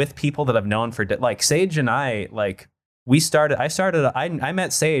doing it with people that I've known for, like Sage and I, like I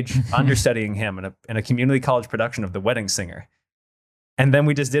met Sage understudying him in a community college production of The Wedding Singer. And then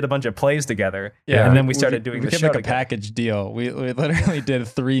we just did a bunch of plays together. Yeah. And then we started doing the show like a together. package deal. We literally did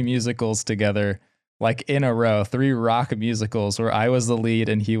 3 musicals together, like in a row, 3 rock musicals where I was the lead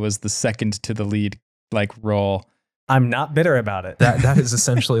and he was the second to the lead, like role. I'm not bitter about it. That is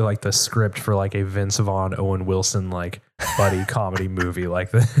essentially like the script for like a Vince Vaughn, Owen Wilson, like buddy comedy movie,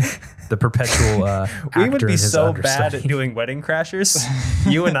 like the perpetual we would actor be in his so bad at understudy. doing Wedding Crashers.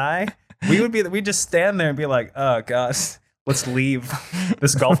 You and I, we'd just stand there and be like, oh gosh, let's leave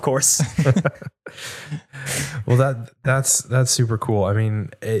this golf course. Well, that's super cool. I mean,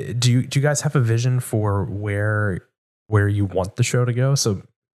 do you guys have a vision for where you want the show to go? So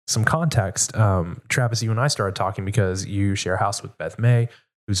some context, Travis, you and I started talking because you share a house with Beth May,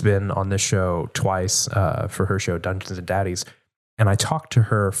 who's been on this show twice for her show Dungeons and Daddies. And I talked to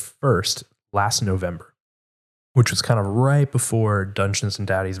her first last November, which was kind of right before Dungeons and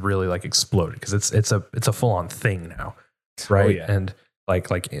Daddies really like exploded, because it's a full on thing now, right? Oh, yeah. And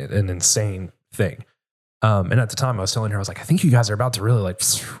like an insane thing. And at the time I was telling her, I was like, I think you guys are about to really like.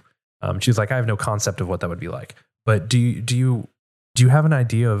 She was like, I have no concept of what that would be like. But do you have an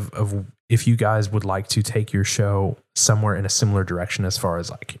idea of if you guys would like to take your show somewhere in a similar direction as far as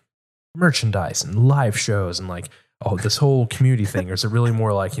like merchandise and live shows and like, this whole community thing? Or is it really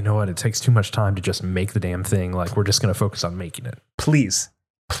more like, you know what, it takes too much time to just make the damn thing. Like, we're just going to focus on making it. Please,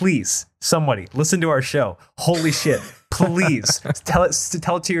 somebody listen to our show. Holy shit. Please tell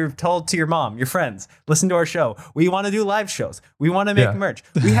it to your mom, your friends. Listen to our show. We want to do live shows. We want to make merch.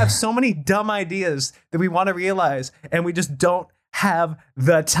 We have so many dumb ideas that we want to realize, and we just don't have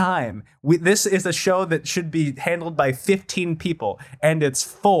the time. This is a show that should be handled by 15 people, and it's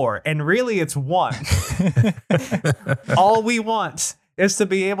 4, and really it's 1. All we want is to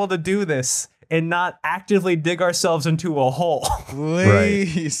be able to do this and not actively dig ourselves into a hole.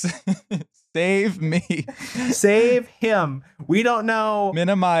 Please. Save me. Save him. We don't know.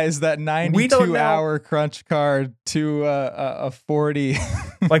 Minimize that 92-hour crunch card to a 40.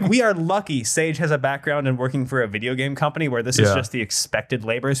 Like, we are lucky Sage has a background in working for a video game company where this is just the expected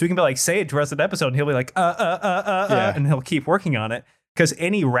labor. So we can be like, Sage, where's the episode? And he'll be like, and he'll keep working on it. Because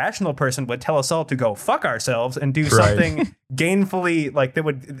any rational person would tell us all to go fuck ourselves and do something gainfully, like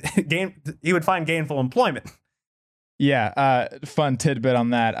he would find gainful employment. Yeah, fun tidbit on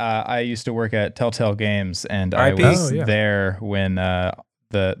that. I used to work at Telltale Games, and I was there when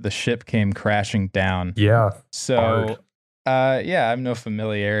the ship came crashing down. Yeah. So, I have no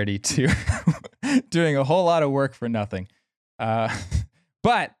familiarity to doing a whole lot of work for nothing.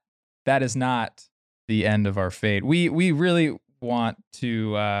 But that is not the end of our fate. We really want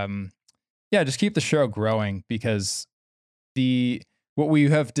to, just keep the show growing, because what we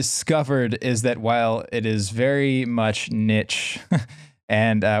have discovered is that while it is very much niche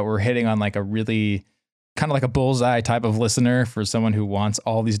and we're hitting on like a really kind of like a bullseye type of listener for someone who wants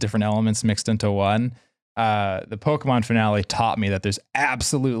all these different elements mixed into one, the Pokemon finale taught me that there's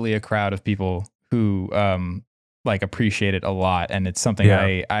absolutely a crowd of people who like appreciate it a lot. And it's something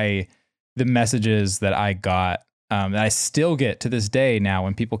the messages that I got, that I still get to this day now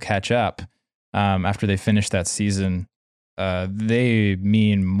when people catch up after they finish that season, they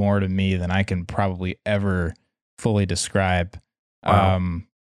mean more to me than I can probably ever fully describe. Wow.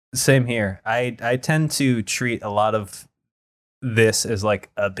 Same here. I tend to treat a lot of this as like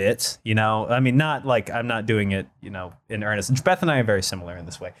a bit, I mean, not like I'm not doing it, in earnest. Beth and I are very similar in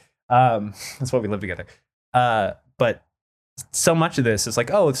this way. That's why we live together. But so much of this is like,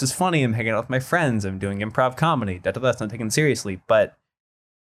 oh, this is funny. I'm hanging out with my friends. I'm doing improv comedy. That's not taken seriously. But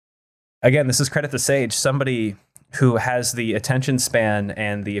again, this is credit to Sage, somebody who has the attention span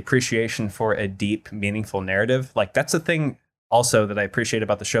and the appreciation for a deep, meaningful narrative. Like, that's a thing also that I appreciate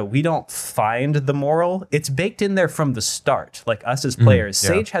about the show, we don't find the moral. It's baked in there from the start. Like us as players, yeah.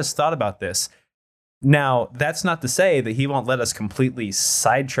 Sage has thought about this. Now, that's not to say that he won't let us completely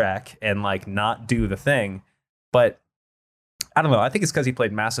sidetrack and like not do the thing, but I don't know. I think it's because he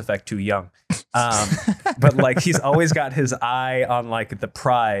played Mass Effect too young. But like he's always got his eye on like the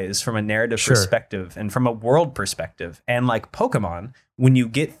prize from a narrative perspective and from a world perspective. And like Pokemon, when you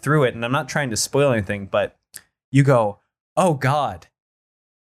get through it, and I'm not trying to spoil anything, but you go, oh God,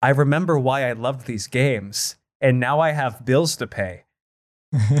 I remember why I loved these games. And now I have bills to pay.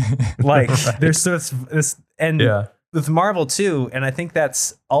 Like there's this, and with Marvel too. And I think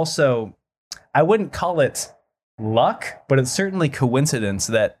that's also, I wouldn't call it luck, but it's certainly coincidence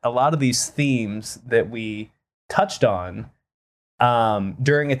that a lot of these themes that we touched on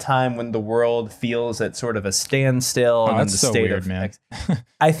during a time when the world feels at sort of a standstill and in the so state weird, of man.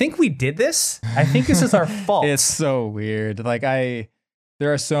 I think we did this. I think this is our fault. It's so weird. Like there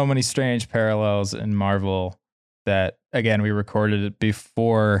are so many strange parallels in Marvel that, again, we recorded it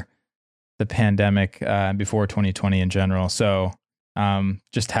before the pandemic, before 2020 in general. So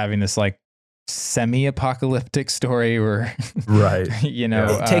just having this like semi-apocalyptic story where you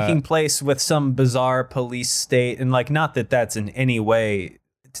know taking place with some bizarre police state, and like not that that's in any way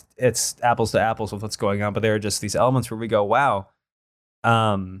it's apples to apples with what's going on, but there are just these elements where we go, wow,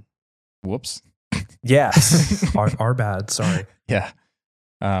 whoops, yeah. our bad, sorry. Yeah.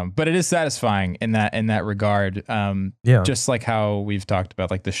 But it is satisfying in that regard. Just like how we've talked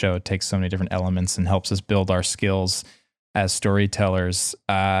about, like the show takes so many different elements and helps us build our skills as storytellers.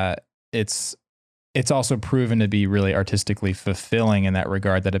 It's also proven to be really artistically fulfilling in that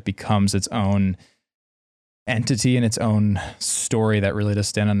regard, that it becomes its own entity and its own story that really does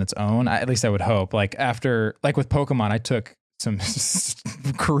stand on its own. At least I would hope. Like with Pokemon, I took some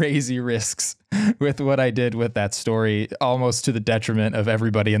crazy risks with what I did with that story, almost to the detriment of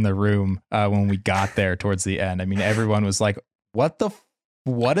everybody in the room when we got there towards the end. I mean, everyone was like, what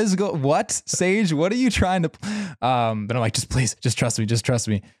Sage, what are you trying to but I'm like, just trust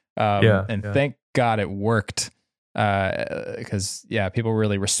me. Thank God it worked, because people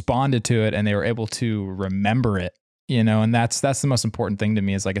really responded to it and they were able to remember it, and that's the most important thing to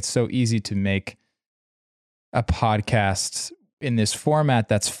me, is like, it's so easy to make a podcast in this format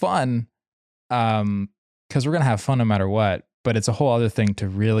that's fun, because we're gonna have fun no matter what, but it's a whole other thing to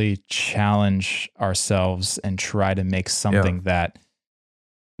really challenge ourselves and try to make something that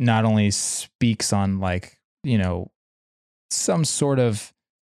not only speaks on like, some sort of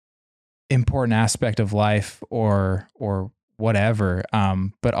important aspect of life or whatever,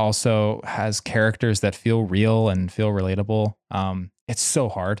 but also has characters that feel real and feel relatable. It's so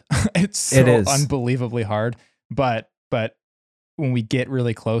hard. It is unbelievably hard, but when we get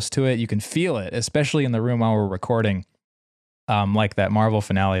really close to it, you can feel it, especially in the room while we're recording. Like that Marvel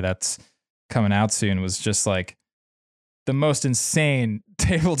finale that's coming out soon was just like the most insane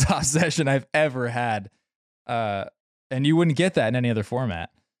tabletop session I've ever had. And you wouldn't get that in any other format.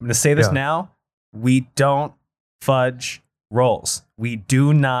 I'm going to say this now. We don't fudge rolls. We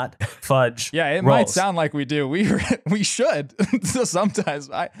do not fudge it rolls. Might sound like we do. We should. So sometimes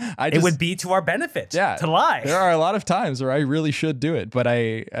I just, it would be to our benefit to lie. There are a lot of times where I really should do it, but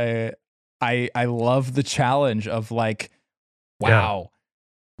I love the challenge of like, wow,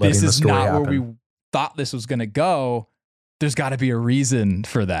 this is not where we thought this was going to go. There's got to be a reason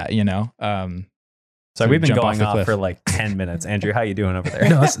for that, So we've been going off for like 10 minutes. Andrew, how you doing over there?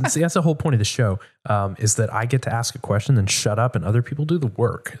 No, that's the whole point of the show, is that I get to ask a question, then shut up, and other people do the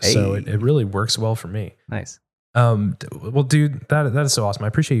work. Hey. So it really works well for me. Nice. Well, dude, that is so awesome. I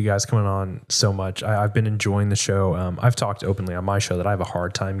appreciate you guys coming on so much. I've been enjoying the show. I've talked openly on my show that I have a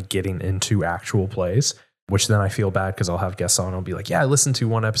hard time getting into actual plays, which then I feel bad because I'll have guests on and I'll be like, yeah, I listened to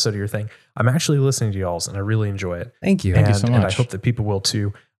one episode of your thing. I'm actually listening to y'all's and I really enjoy it. Thank you. Thank you so much. And I hope that people will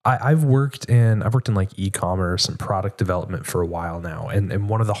too. I've worked in like e-commerce and product development for a while now. And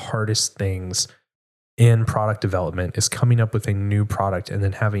one of the hardest things in product development is coming up with a new product and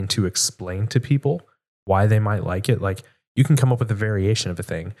then having to explain to people why they might like it. Like you can come up with a variation of a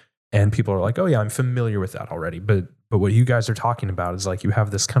thing and people are like, oh yeah, I'm familiar with that already. But what you guys are talking about is like, you have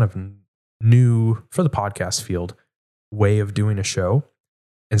this kind of new, for the podcast field, way of doing a show.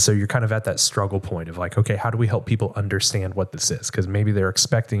 And so you're kind of at that struggle point of like, okay, how do we help people understand what this is? Because maybe they're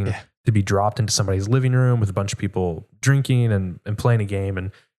expecting to be dropped into somebody's living room with a bunch of people drinking and playing a game.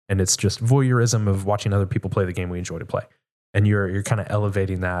 And it's just voyeurism of watching other people play the game we enjoy to play. And you're kind of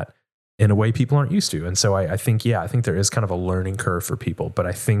elevating that in a way people aren't used to. And so I think there is kind of a learning curve for people. But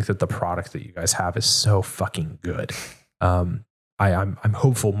I think that the product that you guys have is so fucking good. I'm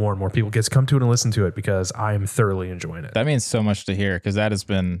hopeful more and more people get to come to it and listen to it because I'm thoroughly enjoying it. That means so much to hear because that has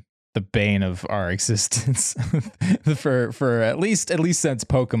been the bane of our existence for at least since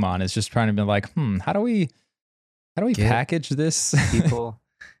Pokemon is just trying to be like, how do we package this? People.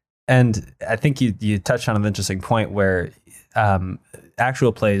 And I think you touched on an interesting point where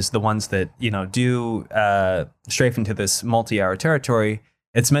actual plays, the ones that, do strafe into this multi-hour territory,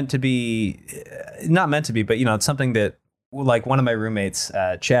 it's meant to be, not meant to be, but, it's something that, like one of my roommates,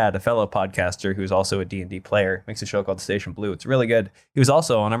 Chad, a fellow podcaster who's also a D&D player, makes a show called Station Blue. It's really good. He was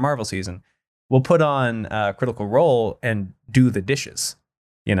also on our Marvel season. We'll put on Critical Role and do the dishes,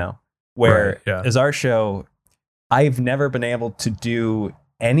 where as our show, I've never been able to do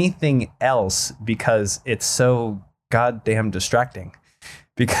anything else because it's so goddamn distracting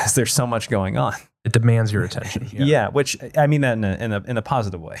because there's so much going on. It demands your attention. Yeah, which I mean that in a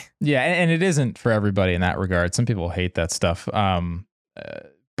positive way. Yeah, and it isn't for everybody in that regard. Some people hate that stuff.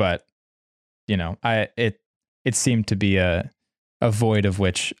 But it seemed to be a void of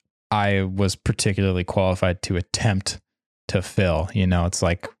which I was particularly qualified to attempt to fill. It's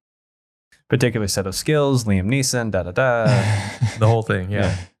like particular set of skills, Liam Neeson, the whole thing.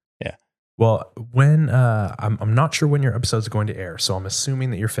 Yeah. Well, when I'm not sure when your episode's going to air, so I'm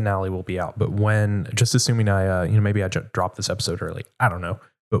assuming that your finale will be out. But just assuming maybe I dropped this episode early, I don't know.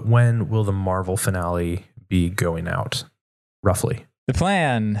 But when will the Marvel finale be going out, roughly? The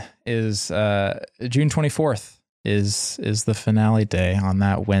plan is June 24th is the finale day on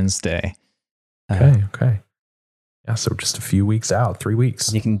that Wednesday. Okay. Yeah, so just a few weeks out, 3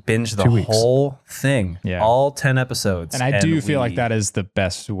 weeks. You can binge the whole thing, all 10 episodes. And I do feel like that is the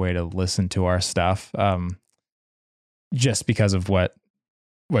best way to listen to our stuff, just because of what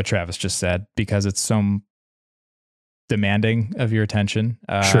Travis just said, because it's so demanding of your attention.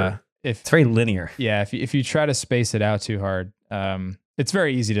 Sure. It's very linear. Yeah, if you try to space it out too hard, it's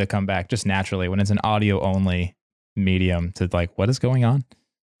very easy to come back just naturally when it's an audio-only medium to like, what is going on?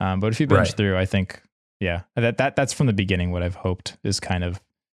 But if you binge through, I think... Yeah, that's from the beginning what I've hoped is kind of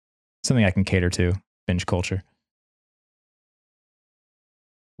something I can cater to, binge culture.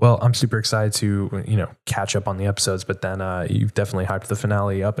 Well, I'm super excited to, catch up on the episodes, but then you've definitely hyped the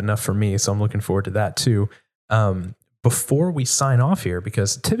finale up enough for me, so I'm looking forward to that too. Before we sign off here,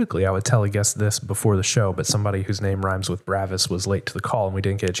 because typically I would tell a guest this before the show, but somebody whose name rhymes with Bravis was late to the call and we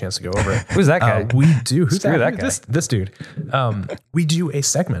didn't get a chance to go over it. Who's that guy? We do. Who's that guy? This dude. We do a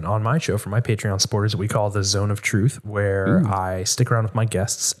segment on my show for my Patreon supporters that we call the Zone of Truth, where I stick around with my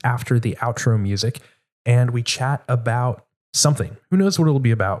guests after the outro music and we chat about something. Who knows what it'll be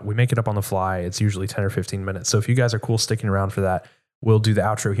about? We make it up on the fly. It's usually 10 or 15 minutes. So if you guys are cool sticking around for that, we'll do the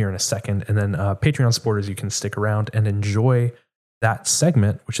outro here in a second. And then Patreon supporters, you can stick around and enjoy that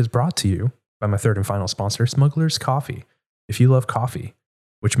segment, which is brought to you by my third and final sponsor, Smuggler's Coffee. If you love coffee,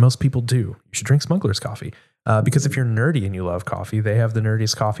 which most people do, you should drink Smuggler's Coffee. Because if you're nerdy and you love coffee, they have the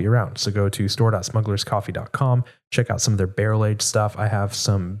nerdiest coffee around. So go to store.smugglerscoffee.com, check out some of their barrel-aged stuff. I have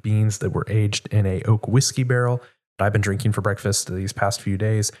some beans that were aged in a oak whiskey barrel that I've been drinking for breakfast these past few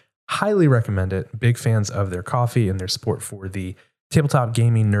days. Highly recommend it. Big fans of their coffee and their support for the tabletop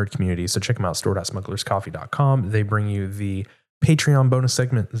gaming nerd community. So check them out, store.smugglerscoffee.com. They bring you the Patreon bonus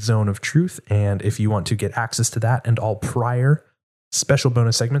segment, Zone of Truth. And if you want to get access to that and all prior special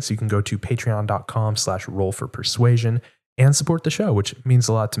bonus segments, you can go to patreon.com/rollforpersuasion and support the show, which means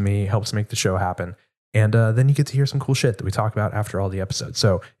a lot to me, helps make the show happen. And then you get to hear some cool shit that we talk about after all the episodes.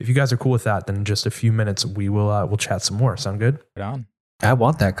 So if you guys are cool with that, then in just a few minutes, we'll chat some more. Sound good? Right on. I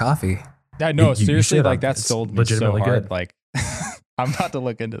want that coffee. Yeah, no, seriously, like that sold me so hard. Good. Like, I'm about to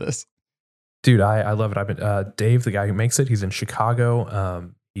look into this. Dude, I love it. I've been Dave, the guy who makes it, he's in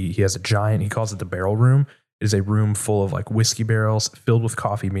Chicago. He has a giant, he calls it the barrel room. It is a room full of like whiskey barrels filled with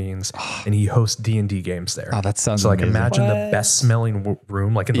coffee beans, and he hosts D&D games there. Oh, that sounds so like amazing. Imagine the best smelling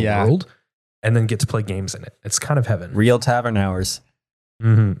room like in the world, and then get to play games in it. It's kind of heaven. Real tavern hours.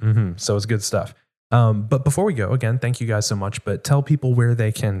 So it's good stuff. But before we go, again, thank you guys so much. But tell people where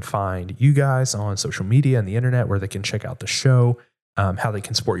they can find you guys on social media and the internet, where they can check out the show, how they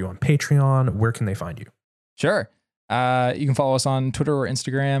can support you on Patreon. Where can they find you? Sure. You can follow us on Twitter or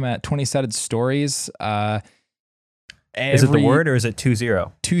Instagram at 20-Sided Stories. Is it the word or is it 20?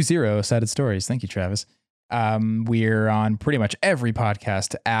 20 Sided Stories. Thank you, Travis. We're on pretty much every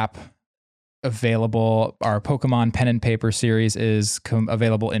podcast app available. Our Pokemon Pen and Paper series is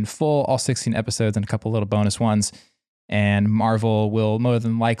available in full, all 16 episodes and a couple little bonus ones. And Marvel will more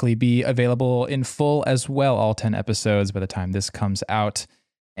than likely be available in full as well, all 10 episodes by the time this comes out.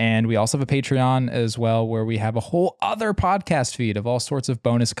 And we also have a Patreon as well, where we have a whole other podcast feed of all sorts of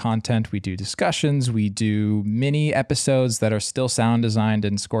bonus content. We do discussions, we do mini episodes that are still sound designed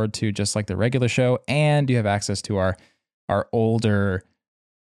and scored to just like the regular show. And you have access to our older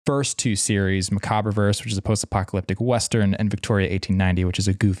first 2 series, Macabreverse, which is a post-apocalyptic Western, and Victoria 1890, which is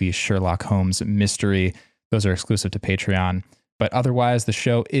a goofy Sherlock Holmes mystery. Those are exclusive to Patreon. But otherwise, the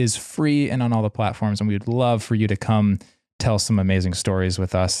show is free and on all the platforms, and we would love for you to come tell some amazing stories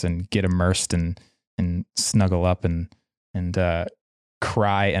with us and get immersed and snuggle up and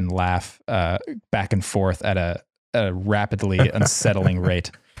cry and laugh back and forth at a rapidly unsettling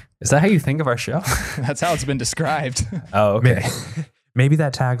rate. Is that how you think of our show? That's how it's been described. Oh, okay. Maybe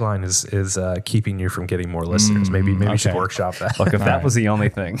that tagline is keeping you from getting more listeners. Maybe you should workshop that. Look, if that was the only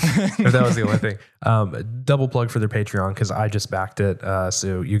thing. If that was the only thing. Double plug for their Patreon, because I just backed it.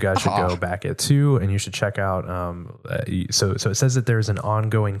 So you guys should go back it too, and you should check out. So it says that there's an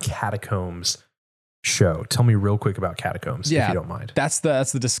ongoing Catacombs show. Tell me real quick about Catacombs, if you don't mind. That's the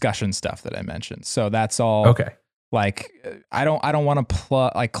discussion stuff that I mentioned. So that's all. Okay. Like, I don't want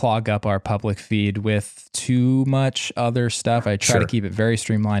to clog up our public feed with too much other stuff. I try to keep it very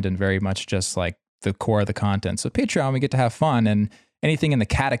streamlined and very much just like the core of the content. So Patreon, we get to have fun, and anything in the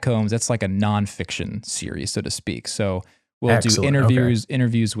Catacombs, that's like a nonfiction series, so to speak. So we'll do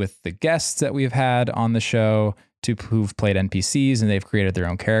interviews with the guests that we've had on the show who've played NPCs and they've created their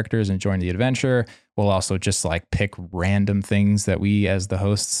own characters and joined the adventure. We'll also just like pick random things that we as the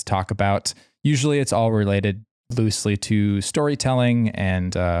hosts talk about. Usually it's all related loosely to storytelling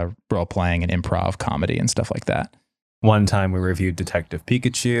and role playing and improv comedy and stuff like that. One time we reviewed Detective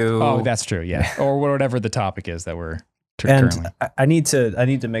Pikachu. Oh, that's true. Yeah. Or whatever the topic is that we're currently. I need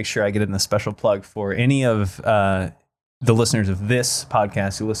to make sure I get in a special plug for any of the listeners of this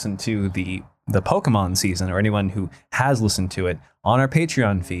podcast who listen to the Pokemon season, or anyone who has listened to it. On our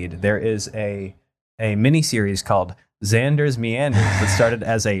Patreon feed, there is a mini series called Xander's Meanders that started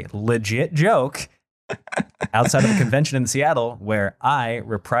as a legit joke outside of a convention in Seattle, where I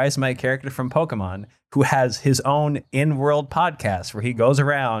reprise my character from Pokemon, who has his own in-world podcast where he goes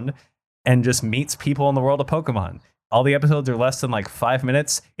around and just meets people in the world of Pokemon. All the episodes are less than like 5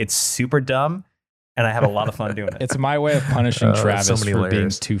 minutes. It's super dumb, and I have a lot of fun doing it. It's my way of punishing Travis for being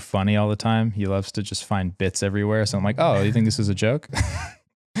too funny all the time. He loves to just find bits everywhere. So I'm like, oh, you think this is a joke?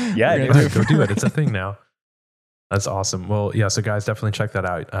 Yeah, go do it. It's a thing now. That's awesome. Well, yeah, so guys, definitely check that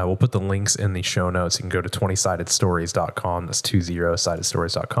out. We'll put the links in the show notes. You can go to 20sidedstories.com. That's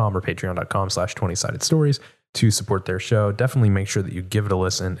 20sidedstories.com, or patreon.com/20sidedstories to support their show. Definitely make sure that you give it a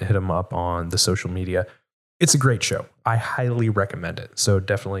listen. Hit them up on the social media. It's a great show. I highly recommend it. So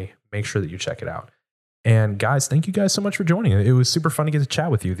definitely make sure that you check it out. And guys, thank you guys so much for joining. It was super fun to get to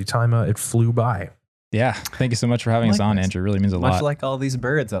chat with you. The time, it flew by. Yeah. Thank you so much for having us on, Andrew. It really means a lot. Much like all these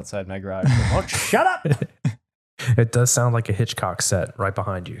birds outside my garage. Oh, shut up! It does sound like a Hitchcock set right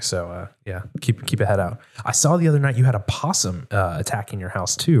behind you. So yeah, keep a head out. I saw the other night you had a possum attacking your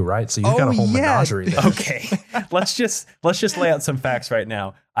house too, right? So you've got a whole menagerie there. Okay. let's just lay out some facts right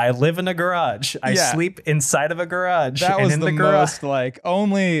now. I live in a garage. I sleep inside of a garage. That was the most like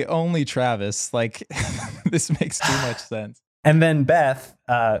only Travis. Like this makes too much sense. And then Beth,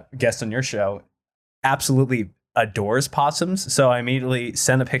 guest on your show, absolutely adores possums. So I immediately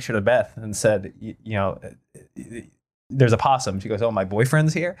sent a picture to Beth and said, you know, there's a possum. She goes, oh, my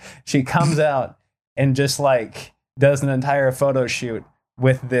boyfriend's here. She comes out and just like does an entire photo shoot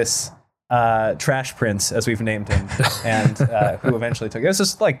with this Trash Prince, as we've named him, and who eventually took it. It was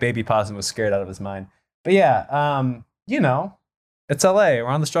just like baby possum was scared out of his mind. But yeah, you know, it's LA. We're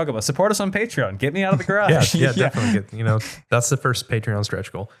on the struggle bus. Support us on Patreon. Get me out of the garage. Yeah, definitely. You know, that's the first Patreon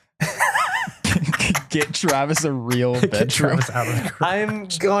stretch goal. Get Travis a real bedroom. Get Travis out of the garage. I'm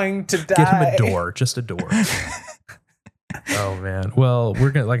going to die. Get him a door, just a door. Oh man. Well,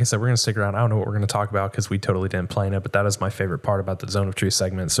 we're gonna, like I said, we're gonna stick around. I don't know what we're gonna talk about because we totally didn't plan it, but that is my favorite part about the Zone of Truth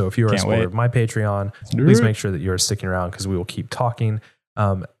segment. So if you are a supporter of my Patreon, please make sure that you are sticking around because we will keep talking.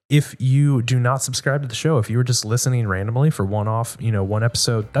 If you do not subscribe to the show, if you were just listening randomly for one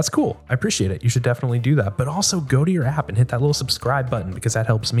episode, that's cool. I appreciate it. You should definitely do that. But also go to your app and hit that little subscribe button because that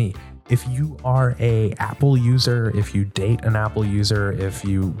helps me. If you are a Apple user, if you date an Apple user, if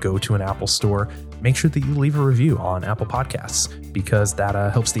you go to an Apple store, make sure that you leave a review on Apple Podcasts because that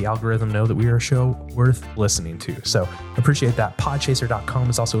helps the algorithm know that we are a show worth listening to. So appreciate that. Podchaser.com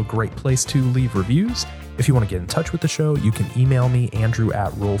is also a great place to leave reviews. If you want to get in touch with the show, you can email me,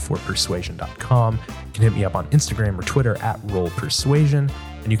 andrew@rollforpersuasion.com. You can hit me up on Instagram or Twitter @rollpersuasion.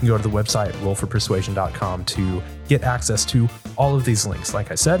 And you can go to the website, rollforpersuasion.com, to get access to all of these links.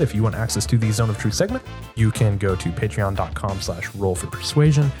 Like I said, if you want access to the Zone of Truth segment, you can go to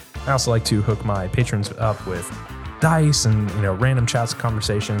patreon.com/rollforpersuasion. I also like to hook my patrons up with dice and random chats and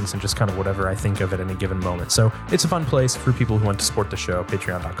conversations and just kind of whatever I think of at any given moment. So it's a fun place for people who want to support the show.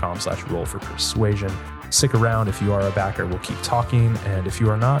 Patreon.com/rollforpersuasion. Stick around. If you are a backer, we'll keep talking, and if you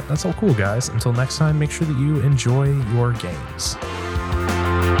are not, that's all cool, guys. Until next time, make sure that you enjoy your games.